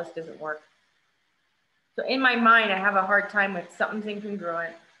oh, well, this doesn't work. So in my mind, I have a hard time with something's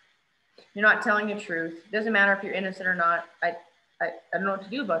incongruent. You're not telling the truth. It doesn't matter if you're innocent or not. I don't know what to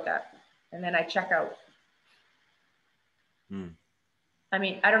do about that. And then I check out. I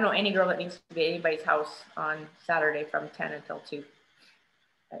mean, I don't know any girl that needs to be at anybody's house on Saturday from 10 until 2.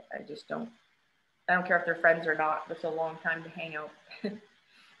 I just don't. I don't care if they're friends or not. It's a long time to hang out. But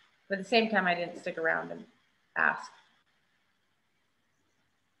at the same time, I didn't stick around and ask.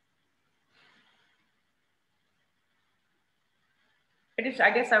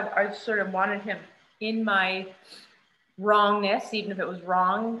 I guess I sort of wanted him in my wrongness, even if it was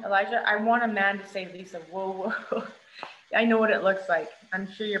wrong, Elijah. I want a man to say, Lisa, whoa. I know what it looks like. I'm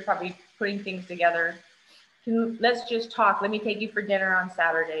sure you're probably putting things together. Let's just talk. Let me take you for dinner on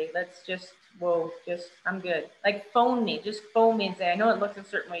Saturday. Let's just, I'm good. Like phone me and say, I know it looks a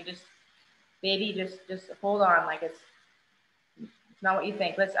certain way. Baby, just hold on. Like it's not what you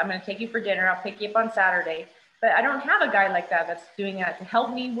think. I'm going to take you for dinner. I'll pick you up on Saturday. But I don't have a guy like that that's doing that to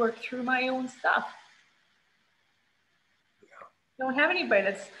help me work through my own stuff. I don't have anybody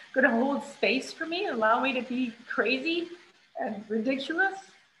that's going to hold space for me and allow me to be crazy and ridiculous.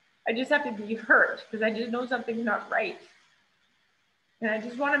 I just have to be hurt because I just know something's not right. And I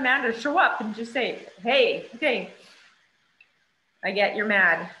just want a man to show up and just say, hey, okay, I get you're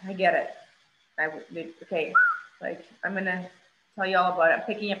mad. I get it. Okay, like I'm going to tell you all about it. I'm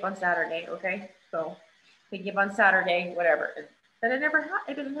picking you up on Saturday, okay? So pick you up on Saturday, whatever. But it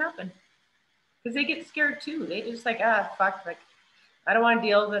doesn't happen. Because they get scared too. They just like, fuck, like, I don't want to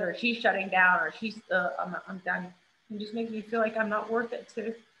deal with it, or she's shutting down, or I'm done. It just makes me feel like I'm not worth it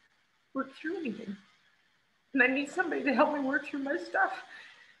to work through anything. And I need somebody to help me work through my stuff.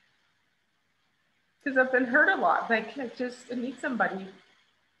 Because I've been hurt a lot. Like, I need somebody.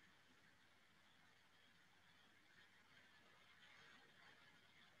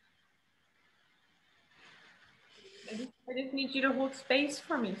 I just need you to hold space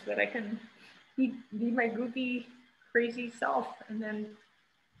for me so that I can be my goofy, crazy self. And then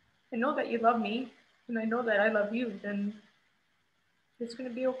I know that you love me, and I know that I love you, then it's going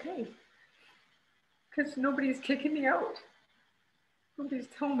to be okay. Because nobody's kicking me out. Nobody's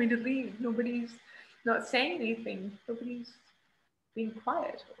telling me to leave. Nobody's not saying anything. Nobody's being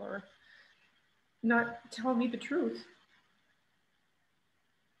quiet or not telling me the truth.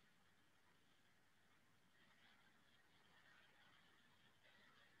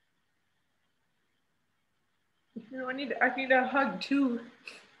 I need a hug too.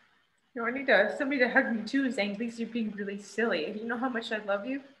 I need somebody to hug me too, saying, "Lisa, you're being really silly. You know how much I love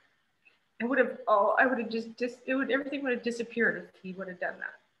you." Everything would have disappeared if he would have done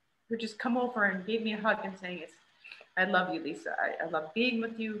that. He would just come over and gave me a hug and saying, I love you, Lisa. I love being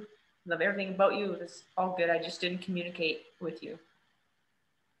with you. I love everything about you. It's all good. I just didn't communicate with you.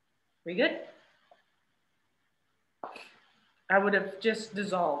 We good? I would have just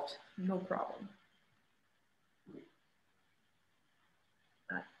dissolved. No problem.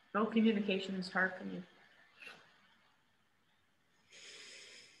 No communication is hard for me.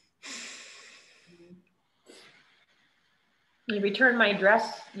 He returned my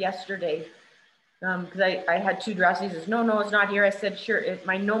dress yesterday because I had 2 dresses. He says, no, it's not here. I said, sure.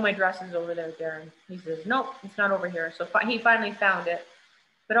 I know my dress is over there, Darren. He says, nope, it's not over here. So he finally found it.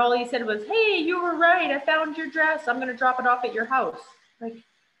 But all he said was, hey, you were right. I found your dress. I'm going to drop it off at your house. Like,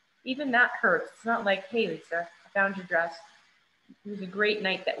 even that hurts. It's not like, hey, Lisa, I found your dress. It was a great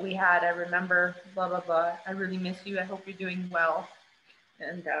night that we had. I remember, blah, blah, blah. I really miss you. I hope you're doing well.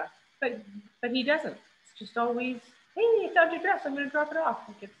 And, but he doesn't. It's just always, hey, I found your dress. I'm going to drop it off.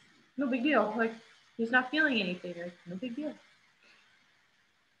 Like, it's no big deal. Like, he's not feeling anything. Like, no big deal.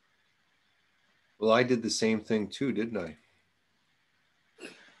 Well, I did the same thing too, didn't I?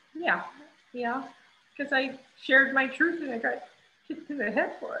 Yeah. Yeah. Because I shared my truth and I got kicked in the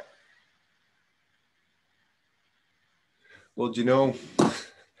head for it. Well, do you know,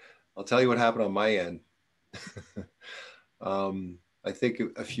 I'll tell you what happened on my end. I think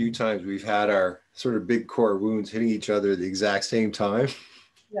a few times we've had our sort of big core wounds hitting each other at the exact same time.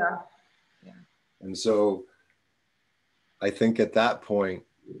 Yeah. Yeah. And so I think at that point,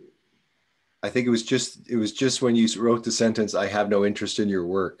 I think it was just when you wrote the sentence, I have no interest in your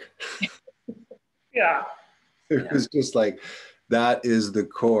work. Yeah. It was just like, that is the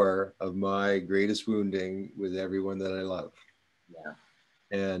core of my greatest wounding with everyone that I love. Yeah.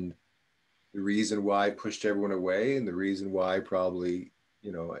 And the reason why I pushed everyone away, and the reason why probably,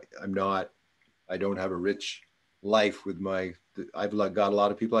 you know, I don't have a rich life with I've got a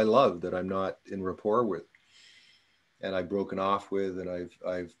lot of people I love that I'm not in rapport with, and I've broken off with, and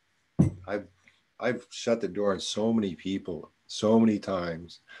I've shut the door on so many people, so many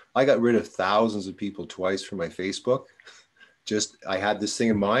times. I got rid of thousands of people twice from my Facebook. Just, I had this thing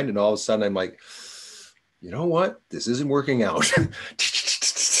in mind, and all of a sudden I'm like, you know what? This isn't working out.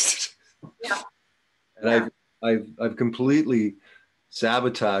 Yeah. And I've completely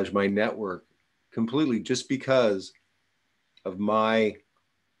sabotaged my network completely just because of I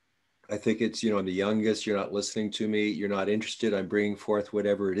think it's, you know, I'm the youngest, you're not listening to me, you're not interested, I'm bringing forth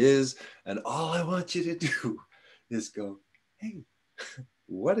whatever it is. And all I want you to do is go, hey,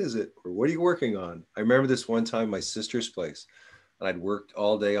 what is it? Or what are you working on? I remember this one time, my sister's place, and I'd worked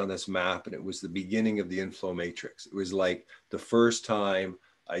all day on this map, and it was the beginning of the inflow matrix. It was like the first time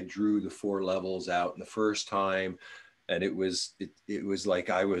I drew the 4 levels out, and the first time, and it was like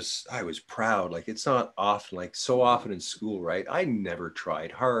I was proud. Like, it's not often, like so often in school, right? I never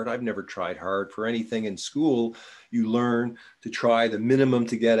tried hard. I've never tried hard for anything in school. You learn to try the minimum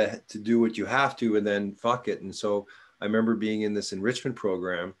to do what you have to, and then fuck it. And so I remember being in this enrichment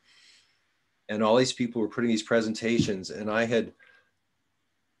program, and all these people were putting these presentations, and I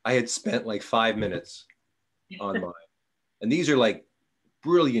had spent like 5 minutes on mine. And these are like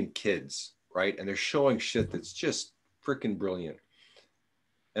brilliant kids, right? And they're showing shit that's just freaking brilliant.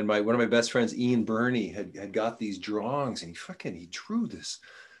 And one of my best friends, Ian Burney, had got these drawings, and he drew this.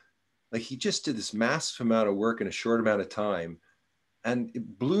 Like, he just did this massive amount of work in a short amount of time. And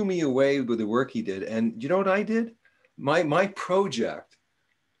it blew me away with the work he did. And you know what I did? My project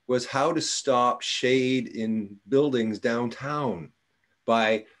was how to stop shade in buildings downtown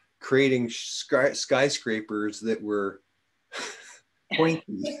by creating skyscrapers that were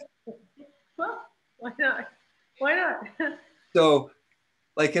pointy. Well, why not? Why not? So,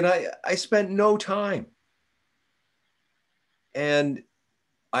 like, and I spent no time. And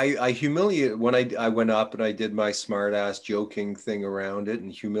I humiliated when I went up and I did my smart ass joking thing around it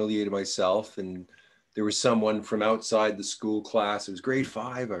and humiliated myself. And there was someone from outside the school class. It was grade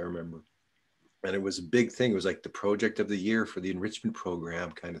 5, I remember. And it was a big thing. It was like the project of the year for the enrichment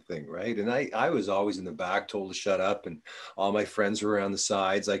program kind of thing, right? And I was always in the back, told to shut up, and all my friends were around the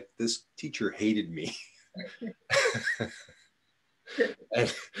sides. Like, this teacher hated me.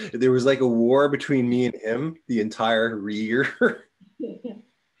 And there was like a war between me and him the entire year.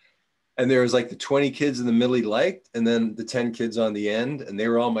 And there was like the 20 kids in the middle he liked, and then the 10 kids on the end, and they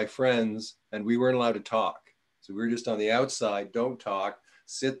were all my friends, and we weren't allowed to talk. So we were just on the outside, don't talk,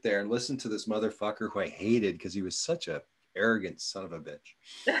 sit there and listen to this motherfucker who I hated because he was such a arrogant son of a bitch.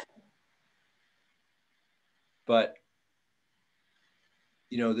 But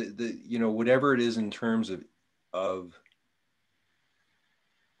you know, you know, whatever it is in terms of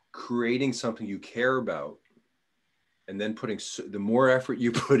creating something you care about, and then the more effort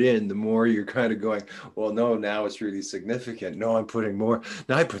you put in, the more you're kind of going, well, no, now it's really significant. No, I'm putting more.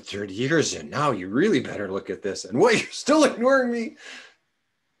 Now I put 30 years in. Now you really better look at this. And what, you're still ignoring me?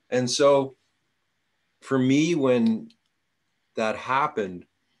 And so for me, when that happened,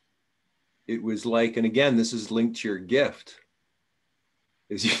 it was like, and again, this is linked to your gift,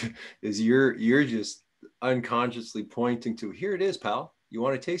 is you're just unconsciously pointing to, here it is, pal. You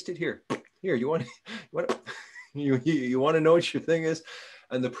want to taste it? Here, you want you want to know what your thing is?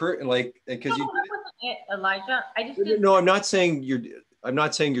 And like, because no, that wasn't it, Elijah. I just didn't. No, I'm not saying you're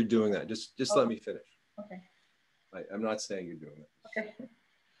doing that. Just let me finish. Okay. I'm not saying you're doing that. Okay.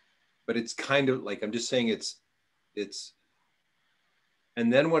 But it's kind of like, I'm just saying it's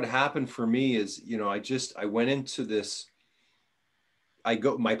And then what happened for me is, you know, I went into this,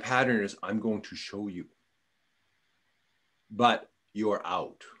 my pattern is I'm going to show you, but you're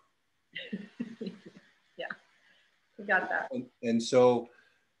out. Yeah, we got that. And so,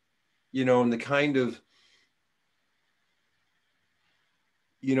 you know, and the kind of,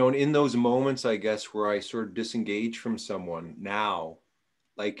 you know, and in those moments, I guess, where I sort of disengage from someone now,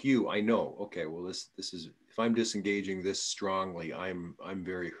 like you, I know, okay, well, this is, if I'm disengaging this strongly, I'm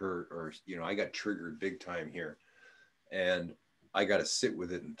very hurt, or, you know, I got triggered big time here, and I got to sit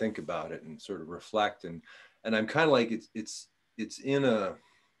with it and think about it and sort of reflect. And I'm kind of like, it's in a,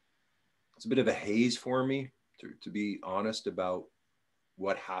 it's a bit of a haze for me to be honest about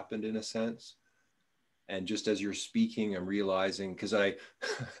what happened in a sense. And just as you're speaking, I'm realizing, because I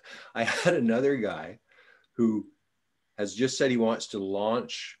I had another guy who has just said he wants to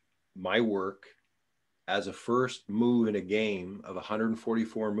launch my work as a first move in a game of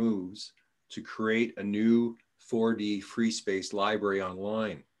 144 moves to create a new 4D free space library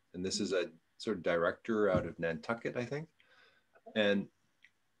online. And this is a sort of director out of Nantucket, I think. And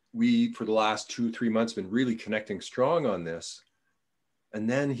we, for the last 2-3 months, been really connecting strong on this. And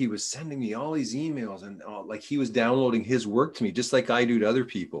then he was sending me all these emails, and like he was downloading his work to me, just like I do to other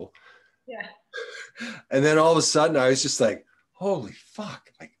people. Yeah. And then all of a sudden I was just like, holy fuck,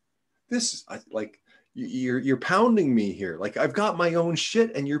 like this is like, you're pounding me here. Like I've got my own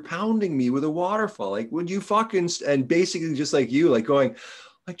shit and you're pounding me with a waterfall. Like, would you fucking, and basically just like you, like going,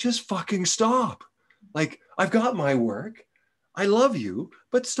 like, just fucking stop. Like I've got my work. I love you,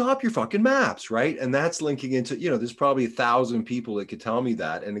 but stop your fucking maps, right? And that's linking into, you know, there's probably 1,000 people that could tell me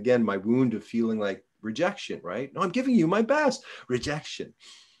that. And again, my wound of feeling like rejection, right? No, I'm giving you my best. Rejection.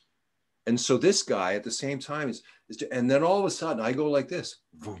 And so this guy at the same time is and then all of a sudden I go like this,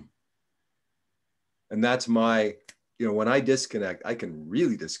 boom. And that's my, you know, when I disconnect, I can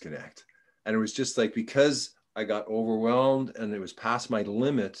really disconnect. And it was just like, because I got overwhelmed and it was past my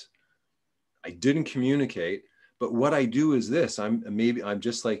limit, I didn't communicate. But what I do is this, I'm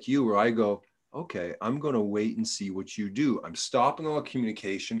just like you, where I go, okay, I'm going to wait and see what you do. I'm stopping all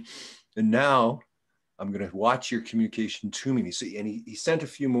communication. And now I'm going to watch your communication to me. And he sent a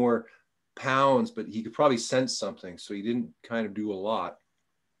few more pounds, but he could probably sense something. So he didn't kind of do a lot,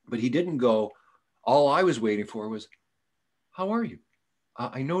 but he didn't go, all I was waiting for was, how are you?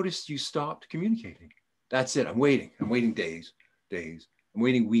 I noticed you stopped communicating. That's it. I'm waiting days. I'm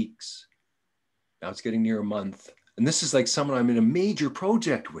waiting weeks. Now it's getting near a month. And this is like someone I'm in a major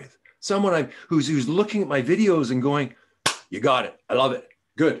project with, someone who's looking at my videos and going, you got it. I love it.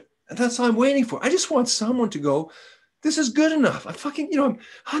 Good. And that's all I'm waiting for. I just want someone to go, this is good enough. I fucking, you know,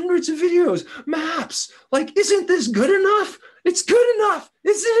 hundreds of videos, maps. Like, isn't this good enough? It's good enough,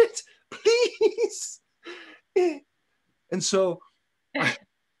 isn't it? Please. And so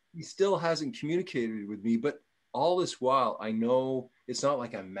he still hasn't communicated with me, but all this while, I know it's not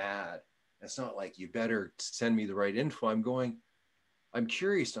like I'm mad. It's not like you better send me the right info. I'm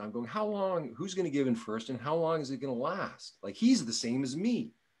curious now. I'm going, how long, who's going to give in first, and how long is it going to last? Like, he's the same as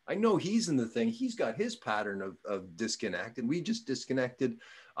me. I know he's in the thing. He's got his pattern of disconnect, and we just disconnected.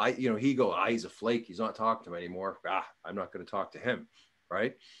 He's a flake. He's not talking to me anymore. I'm not going to talk to him.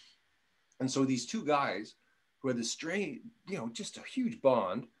 Right. And so these two guys who had this strange, you know, just a huge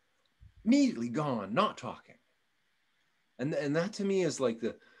bond, immediately gone, not talking. And that to me is like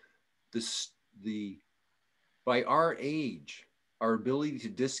the by our age, our ability to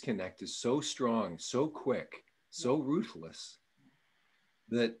disconnect is so strong, so quick, so ruthless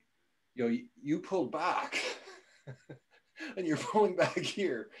that, you know, you pull back and you're pulling back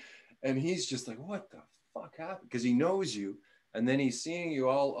here. And he's just like, what the fuck happened? Because he knows you. And then he's seeing you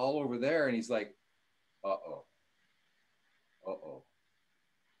all over there. And he's like, uh-oh.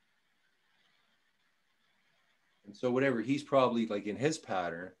 And so whatever, he's probably like in his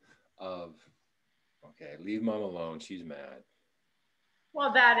pattern of, okay, leave mom alone. She's mad.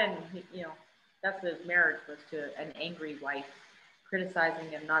 Well, that, and, you know, that's his marriage was to an angry wife, criticizing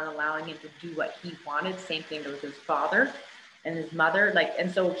him, not allowing him to do what he wanted. Same thing with his father and his mother. Like, and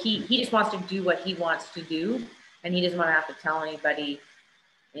so he just wants to do what he wants to do, and he doesn't want to have to tell anybody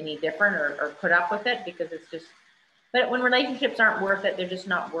any different or put up with it, because it's just, but when relationships aren't worth it, they're just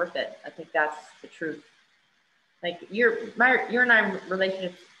not worth it. I think that's the truth. Like your and I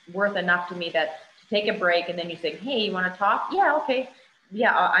relationship's worth enough to me that to take a break and then you say, hey, you want to talk? Yeah, okay.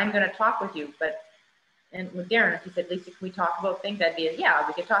 Yeah, I'm going to talk with you. But, and with Darren, if he said, Lisa, can we talk about things? I'd be, yeah,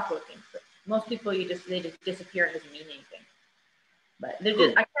 we could talk about things. But most people, they just disappear. It doesn't mean anything. But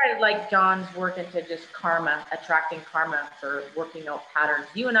I try to like John's work into just karma, attracting karma for working out patterns.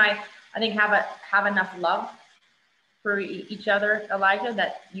 You and I think have enough love for each other, Elijah,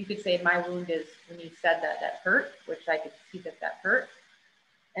 that you could say my wound is when you said that hurt, which I could see that hurt.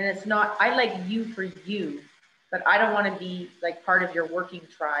 And it's not, I like you for you, but I don't want to be like part of your working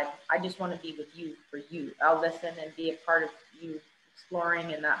tribe. I just want to be with you for you. I'll listen and be a part of you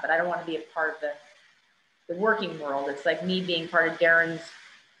exploring and that, but I don't want to be a part of the working world. It's like me being part of Darren's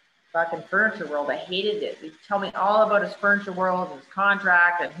fucking furniture world. I hated it. He'd tell me all about his furniture world and his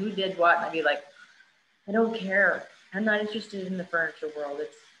contract and who did what. And I'd be like, I don't care. I'm not interested in the furniture world.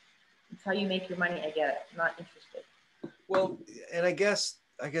 It's how you make your money. I get it. I'm not interested. Well, and I guess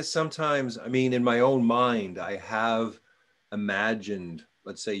sometimes, I mean, in my own mind, I have imagined,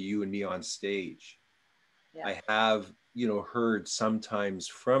 let's say you and me on stage. Yeah. I have, you know, heard sometimes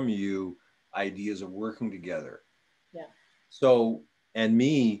from you ideas of working together. Yeah. So, and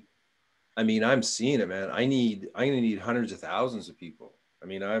me, I mean, I'm seeing it, man. I'm gonna need hundreds of thousands of people. I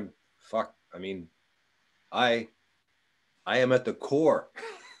mean, I am at the core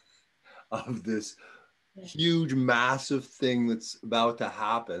of this huge, massive thing that's about to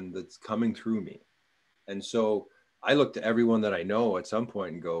happen, that's coming through me. And so I look to everyone that I know at some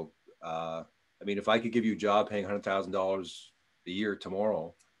point and go, I mean, if I could give you a job paying $100,000 a year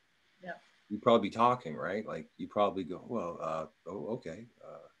tomorrow, yeah, you'd probably be talking, right? Like you probably go, well, oh, okay.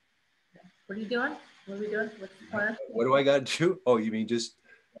 What are you doing? What are we doing? What's the plan? What do I got to do? Oh, you mean just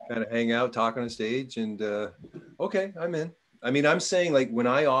kind of hang out, talk on a stage, and okay, I'm in. I mean, I'm saying like when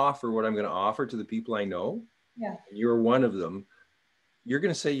I offer what I'm going to offer to the people I know, yeah, you're one of them, you're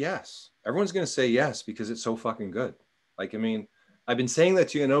going to say yes. Everyone's going to say yes because it's so fucking good. Like, I mean, I've been saying that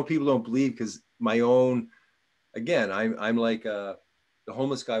to you. I know people don't believe because my own, again, I'm like the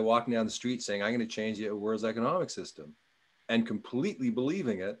homeless guy walking down the street saying, I'm going to change the world's economic system and completely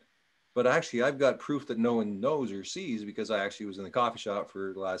believing it. But actually, I've got proof that no one knows or sees because I actually was in the coffee shop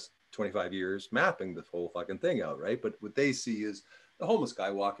for the last 25 years mapping the whole fucking thing out, right? But what they see is the homeless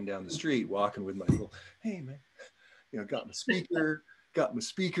guy walking down the street, walking with my little, hey, man, you know, got my speaker,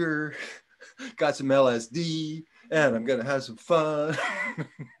 got some LSD, and I'm going to have some fun.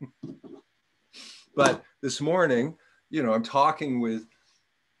 But this morning, you know, I'm talking with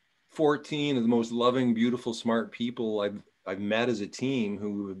 14 of the most loving, beautiful, smart people I've met as a team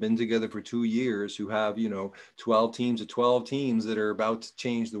who have been together for 2 years, who have, you know, 12 teams of 12 teams that are about to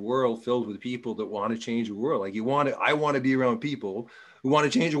change the world, filled with people that want to change the world. Like I want to be around people who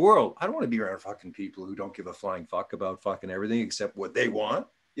want to change the world. I don't want to be around fucking people who don't give a flying fuck about fucking everything except what they want,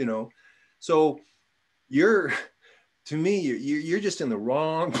 you know? So to me, you're just in the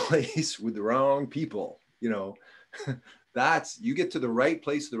wrong place with the wrong people, you know? You get to the right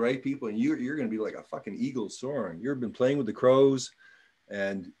place, the right people, and you're going to be like a fucking eagle soaring. You've been playing with the crows,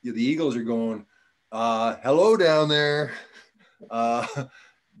 and the eagles are going, hello down there.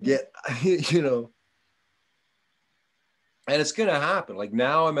 You know, and it's going to happen. Like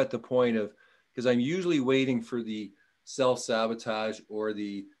now I'm at the point of, because I'm usually waiting for the self-sabotage or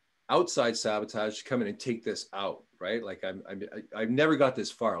the outside sabotage to come in and take this out, right? Like I've never got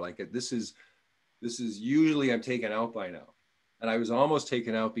this far. Like this is usually I'm taken out by now. And I was almost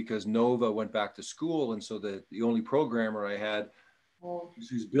taken out because Nova went back to school. And so the only programmer I had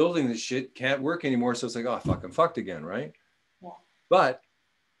who's building this shit can't work anymore. So it's like, oh, fuck, I'm fucked again, right? Yeah. But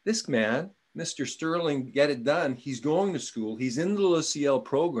this man, Mr. Sterling, get it done. He's going to school. He's in the LCL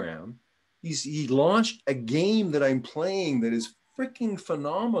program. He launched a game that I'm playing that is freaking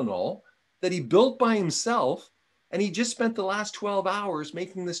phenomenal that he built by himself. And he just spent the last 12 hours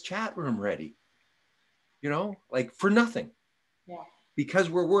making this chat room ready. You know, like for nothing. Yeah.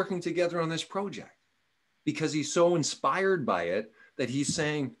 Because we're working together on this project. Because he's so inspired by it that he's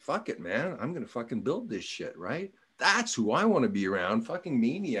saying, fuck it, man, I'm going to fucking build this shit, right? That's who I want to be around, fucking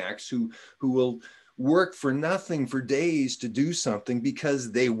maniacs who will work for nothing for days to do something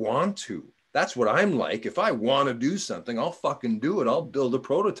because they want to. That's what I'm like. If I want to do something, I'll fucking do it. I'll build a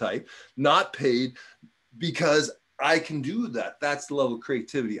prototype, not paid because I can do that. That's the level of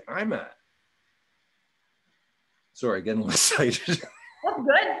creativity I'm at. Sorry, getting excited. That's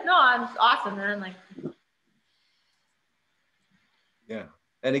good. No, it's awesome, man. Like, yeah.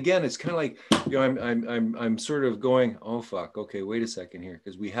 And again, it's kind of like, you know, I'm sort of going, oh fuck, okay, wait a second here,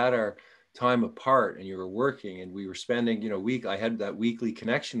 because we had our time apart, and you were working, and we were spending, you know, I had that weekly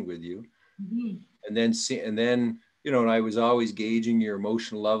connection with you, and then you know, and I was always gauging your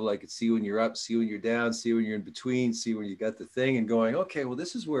emotional level. I could see when you're up, see when you're down, see when you're in between, see when you got the thing, and going, okay, well,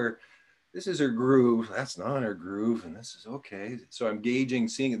 this is her groove. That's not her groove. And this is okay. So I'm gauging,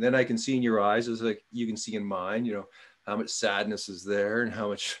 seeing it. Then I can see in your eyes, it's like you can see in mine, you know, how much sadness is there and how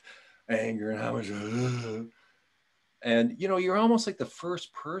much anger and how much, and, you know, you're almost like the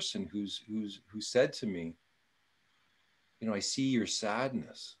first person who said to me, you know, I see your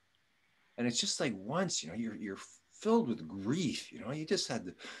sadness. And it's just like once, you know, you're filled with grief, you know, you just had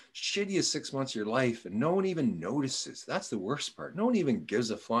the shittiest 6 months of your life and no one even notices. That's the worst part. No one even gives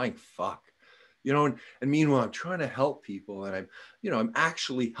a flying fuck, you know, and meanwhile, I'm trying to help people and I'm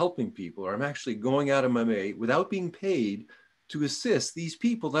actually helping people, or I'm actually going out of my way without being paid to assist these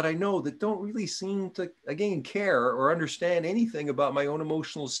people that I know that don't really seem to, again, care or understand anything about my own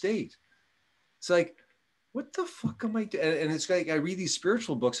emotional state. It's like, what the fuck am I doing? And it's like, I read these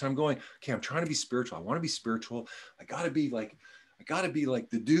spiritual books and I'm going, okay, I'm trying to be spiritual. I want to be spiritual. I got to be like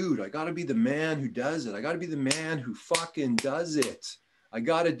the dude. I got to be the man who does it. I got to be the man who fucking does it.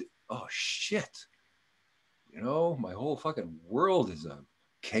 Oh shit. You know, my whole fucking world is a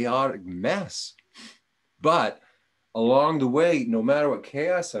chaotic mess. But along the way, no matter what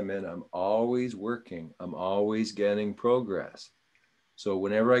chaos I'm in, I'm always working. I'm always getting progress. So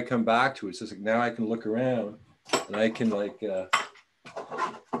whenever I come back to it, it's just like now I can look around and I can like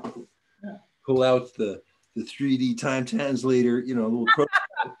pull out the 3D time translator, you know, little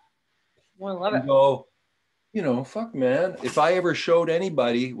prototype. I love it. Go, you know, fuck man. If I ever showed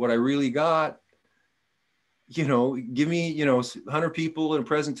anybody what I really got, you know, give me, you know, 100 people in a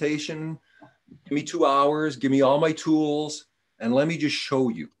presentation, give me 2 hours, give me all my tools, and let me just show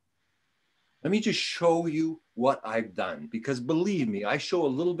you. Let me just show you what I've done. Because believe me, I show a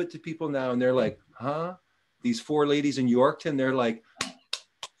little bit to people now and they're like, huh? These 4 ladies in Yorkton, they're like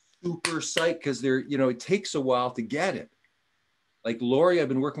super psyched because they're, you know, it takes a while to get it. Like Lori, I've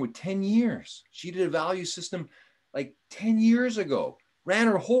been working with 10 years. She did a value system like 10 years ago, ran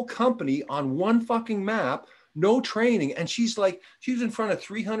her whole company on one fucking map, no training. And she's like, she was in front of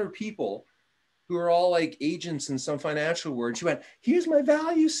 300 people who are all like agents in some financial word. She went, here's my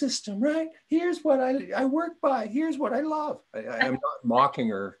value system, right? Here's what I work by. Here's what I love. I'm not mocking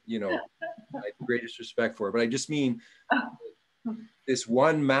her, you know, I have the greatest respect for her, but I just mean this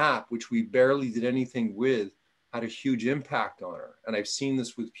one map, which we barely did anything with, had a huge impact on her. And I've seen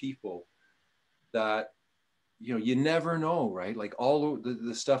this with people that, you know, you never know, right? Like all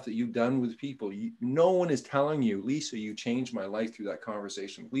the stuff that you've done with people, no one is telling you, Lisa, you changed my life through that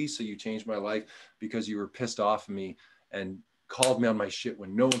conversation. Lisa, you changed my life because you were pissed off at me and called me on my shit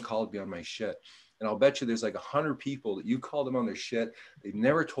when no one called me on my shit. And I'll bet you there's like 100 people that you called them on their shit. They've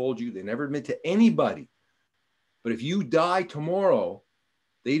never told you, they never admit to anybody. But if you die tomorrow,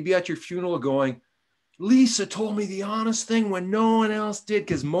 they'd be at your funeral going, Lisa told me the honest thing when no one else did,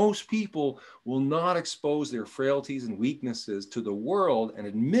 because most people will not expose their frailties and weaknesses to the world and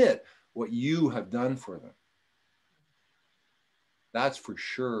admit what you have done for them. That's for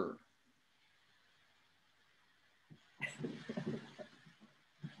sure.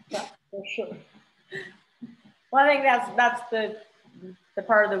 Yeah, for sure. Well, I think that's the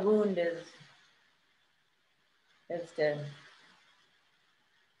part of the wound is to,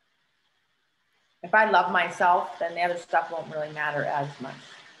 if I love myself, then the other stuff won't really matter as much.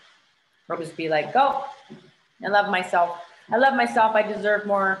 I'll just be like, go. I love myself. I love myself. I deserve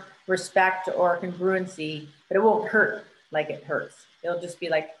more respect or congruency, but it won't hurt like it hurts. It'll just be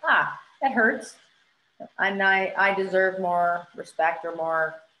like, that hurts. And I deserve more respect or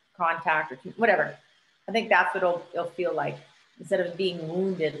more contact or whatever. I think that's what it'll feel like. Instead of being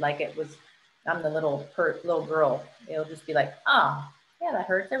wounded like it was, I'm the little girl. It'll just be like, yeah, that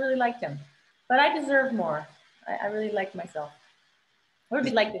hurts. I really liked him. But I deserve more. I really like myself. What would it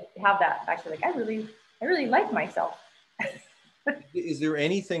be like to have that actually? Like, I really like myself. Is there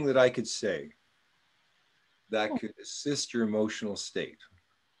anything that I could say that could assist your emotional state?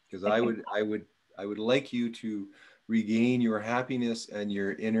 Because I would like you to regain your happiness and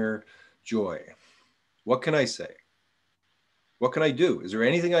your inner joy. What can I say? What can I do? Is there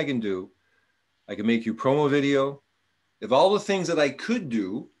anything I can do? I can make you promo video. If all the things that I could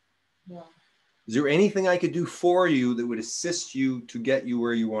do, Yeah. Is there anything I could do for you that would assist you to get you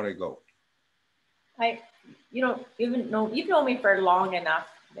where you want to go? You've known me for long enough,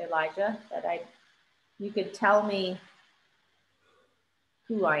 Elijah, that you could tell me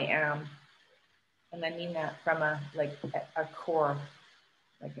who I am. And I mean that from a core,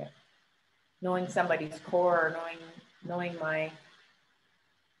 knowing somebody's core, knowing my,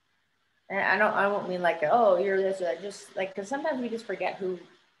 and I won't mean like, oh, you're this or that, just like, because sometimes we just forget who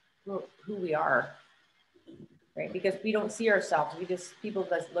we are, right? Because we don't see ourselves. People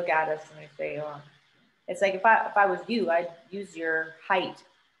just look at us and they say, oh, it's like if I was you, I'd use your height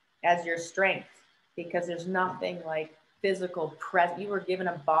as your strength, because there's nothing like physical presence. You were given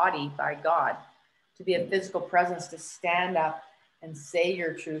a body by God to be a physical presence, to stand up and say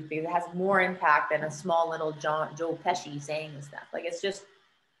your truth, because it has more impact than a small little Joe Pesci saying this stuff. Like that's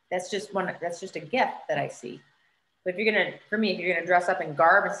just a gift that I see. But if you're gonna, for me, if you're gonna dress up in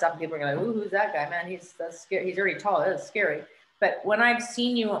garb and stuff, people are gonna, ooh, who's that guy, man? That's scary. He's already tall. That's scary. But when I've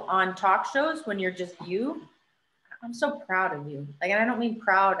seen you on talk shows, when you're just you, I'm so proud of you. Like, and I don't mean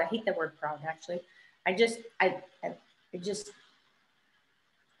proud. I hate the word proud, actually. I just,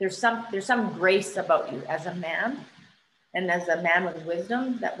 there's some grace about you as a man, and as a man with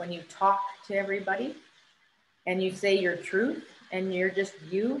wisdom, that when you talk to everybody and you say your truth and you're just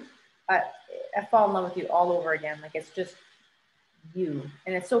you, I fall in love with you all over again. Like, it's just you.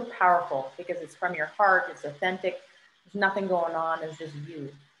 And it's so powerful because it's from your heart. It's authentic. There's nothing going on. It's just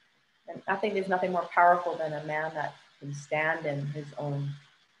you. And I think there's nothing more powerful than a man that can stand in his own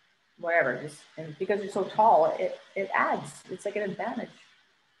whatever. And because you're so tall, it adds. It's like an advantage.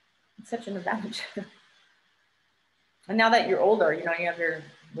 It's such an advantage. And now that you're older, you know, you have your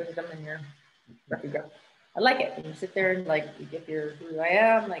wisdom and your refuge. I like it. And you sit there and like, you get your who I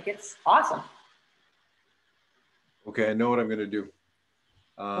am. Like, it's awesome. Okay, I know what I'm going to do.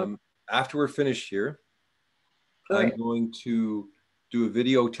 After we're finished here, I'm going to do a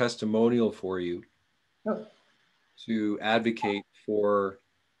video testimonial for you to advocate for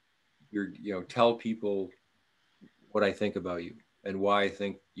your, you know, tell people what I think about you and why I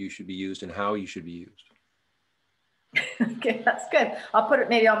think you should be used and how you should be used. Okay, that's good. I'll put it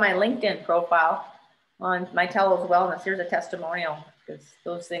maybe on my LinkedIn profile on my Telos Wellness. Here's a testimonial, because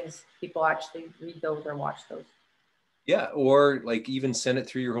those things, people actually read those or watch those. Yeah, or like even send it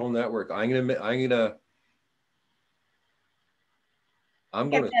through your whole network. I'm gonna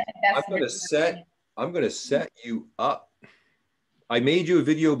set you up. I made you a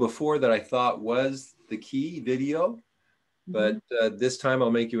video before that I thought was the key video, but this time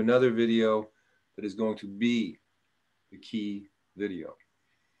I'll make you another video that is going to be the key video.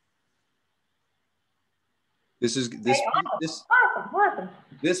 This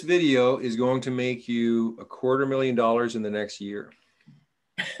video is going to make you $250,000 in the next year.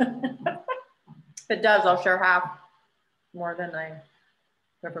 If it does, I'll share half more than I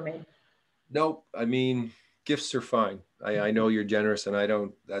ever made. Nope. I mean, gifts are fine. I know you're generous, and I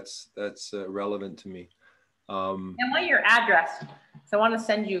don't. That's relevant to me. I want your address, so I want to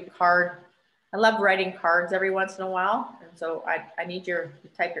send you a card. I love writing cards every once in a while, and so I need you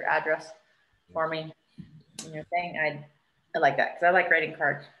type your address for me in your thing. I like that because I like writing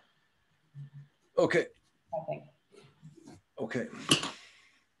cards. Okay. Okay. Okay.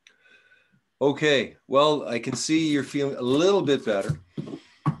 Okay. Well, I can see you're feeling a little bit better.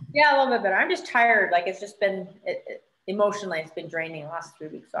 Yeah, a little bit better. I'm just tired. Like, it's just been emotionally, it's been draining the last 3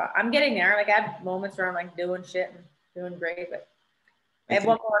 weeks. So I'm getting there. Like, I have moments where I'm like doing shit and doing great, but I have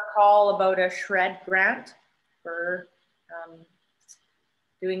one more call about a shred grant for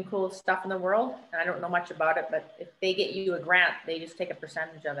doing cool stuff in the world. And I don't know much about it, but if they get you a grant, they just take a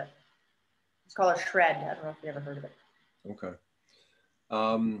percentage of it. It's called a shred. I don't know if you ever heard of it. Okay.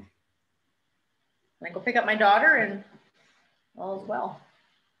 I go pick up my daughter and all is well.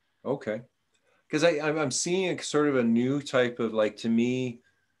 Okay. Because I'm seeing a sort of a new type of, like, to me,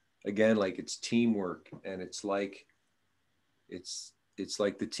 again, like, it's teamwork, and it's like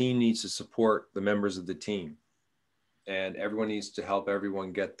the team needs to support the members of the team, and everyone needs to help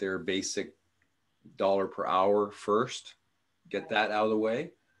everyone get their basic dollar per hour first, get that out of the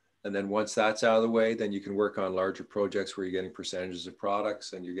way. And then once that's out of the way, then you can work on larger projects where you're getting percentages of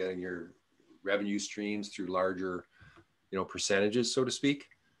products and you're getting your revenue streams through larger, you know, percentages, so to speak.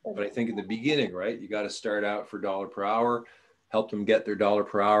 But I think in the beginning, right, you got to start out for dollar per hour, help them get their dollar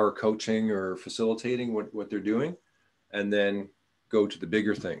per hour coaching or facilitating what they're doing, and then go to the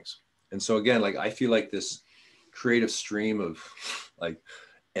bigger things. And so again, like, I feel like this creative stream of like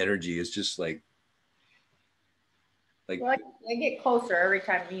energy is just like well, I get closer every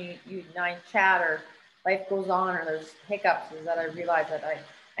time you and I chat, or life goes on, or there's hiccups, is that I realize that I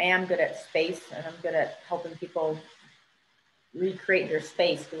am good at space, and I'm good at helping people recreate their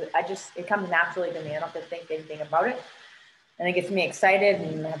space, because it comes naturally to me. I don't have to think anything about it, and it gets me excited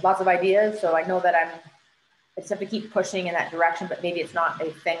and I have lots of ideas. So I know that I just have to keep pushing in that direction, but maybe it's not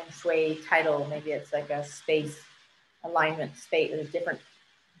a feng shui title. Maybe it's like a space alignment space. There's different,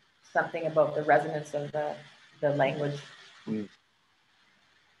 something about the resonance of the language.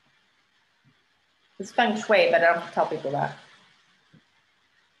 It's feng shui, but I don't tell people that.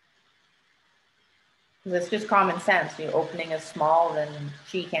 Because it's just common sense. You know, opening is small, then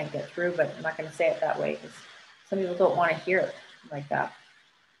chi can't get through, but I'm not going to say it that way, because some people don't want to hear it like that.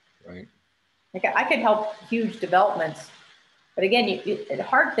 Right. Like, I could help huge developments, but again, the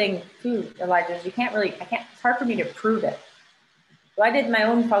hard thing too, Elijah, is it's hard for me to prove it. So I did my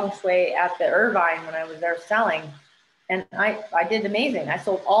own feng shui at the Irvine when I was there selling, And I did amazing. I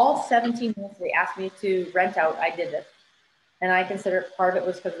sold all 17 homes they asked me to rent out. I did it. And I consider part of it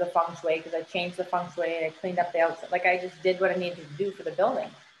was because of the feng shui, because I changed the feng shui, I cleaned up the outside. Like I just did what I needed to do for the building.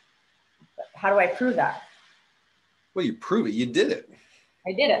 But how do I prove that? Well, you prove it. You did it.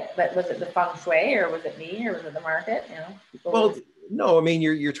 I did it. But was it the feng shui, or was it me, or was it the market? You know, well, no, I mean,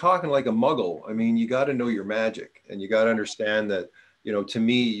 you're talking like a muggle. I mean, you got to know your magic, and you got to understand that, you know, to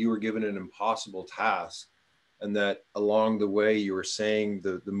me, you were given an impossible task, and that along the way you were saying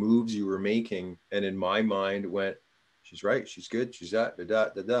the moves you were making, and in my mind went, she's right, she's good, she's that, da da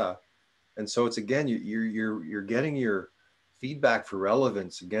da da. And so it's again, you're getting your feedback for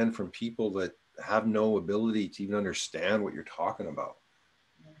relevance again from people that have no ability to even understand what you're talking about.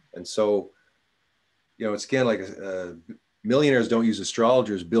 And so, you know, it's again like millionaires don't use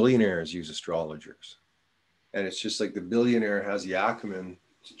astrologers, billionaires use astrologers. And it's just like the billionaire has the acumen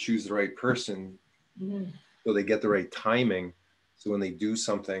to choose the right person, so they get the right timing. So when they do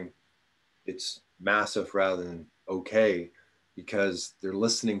something, it's massive rather than okay, because they're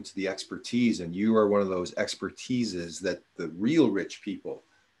listening to the expertise. And you are one of those expertises that the real rich people,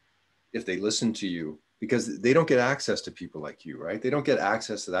 if they listen to you, because they don't get access to people like you, right? They don't get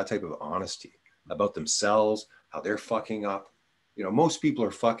access to that type of honesty about themselves, how they're fucking up. You know, most people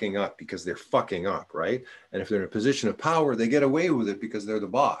are fucking up because they're fucking up, right? And if they're in a position of power, they get away with it because they're the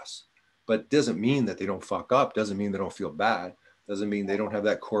boss. But it doesn't mean that they don't fuck up, doesn't mean they don't feel bad, doesn't mean they don't have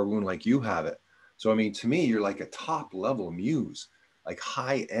that core wound like you have it. So, I mean, to me, you're like a top level muse, like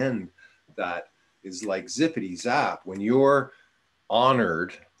high end, that is like zippity zap. When you're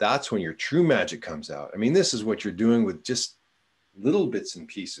honored, that's when your true magic comes out. I mean, this is what you're doing with just little bits and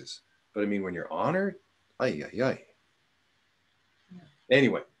pieces. But I mean, when you're honored, ay, ay, ay.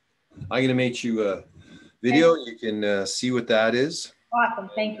 Anyway, I'm going to make you a video. You can see what that is. Awesome.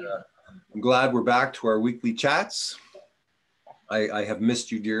 Thank you. I'm glad we're back to our weekly chats. I have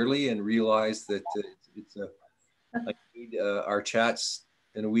missed you dearly and realized that I need our chats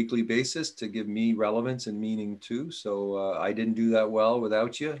on a weekly basis to give me relevance and meaning too. So I didn't do that well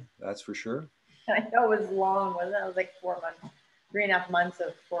without you. That's for sure. I know it was long, wasn't it? It was like 4 months, 3.5 months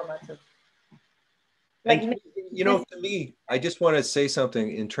of 4 months of. Like, and, you know, to me, I just want to say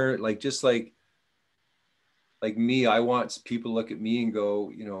something in turn, like, just like me, I want people to look at me and go,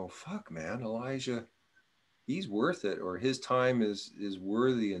 you know, fuck, man, Elijah, he's worth it, or his time is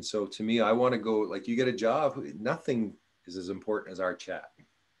worthy. And so to me, I want to go, like, you get a job, nothing is as important as our chat.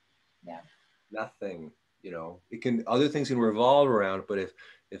 Yeah. Nothing, you know, it can, other things can revolve around, but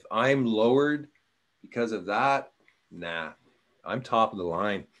if I'm lowered because of that, nah, I'm top of the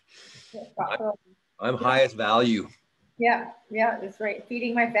line. I'm highest value. Yeah, yeah, that's right.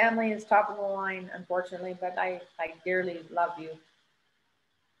 Feeding my family is top of the line, unfortunately, but I dearly love you.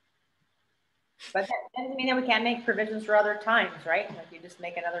 But that doesn't mean that we can't make provisions for other times, right? Like you just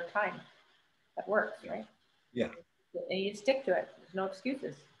make another time that works, right? Yeah. And you stick to it. There's no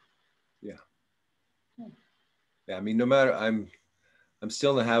excuses. Yeah. Yeah. I mean, no matter, I'm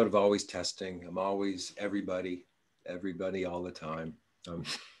still in the habit of always testing. I'm always everybody all the time.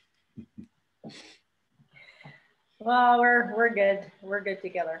 Well, we're good. We're good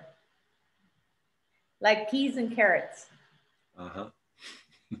together. Like peas and carrots. Uh-huh.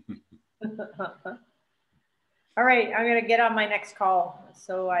 All right, I'm gonna get on my next call.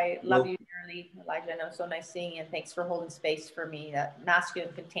 So I love you dearly, Elijah. I know, so nice seeing you, and thanks for holding space for me, that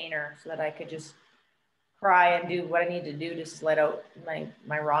masculine container, so that I could just cry and do what I need to do to just let out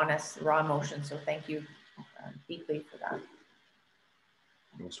my rawness, raw emotions. So thank you deeply for that.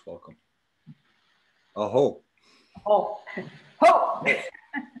 Most welcome. Aho. Oh, ho.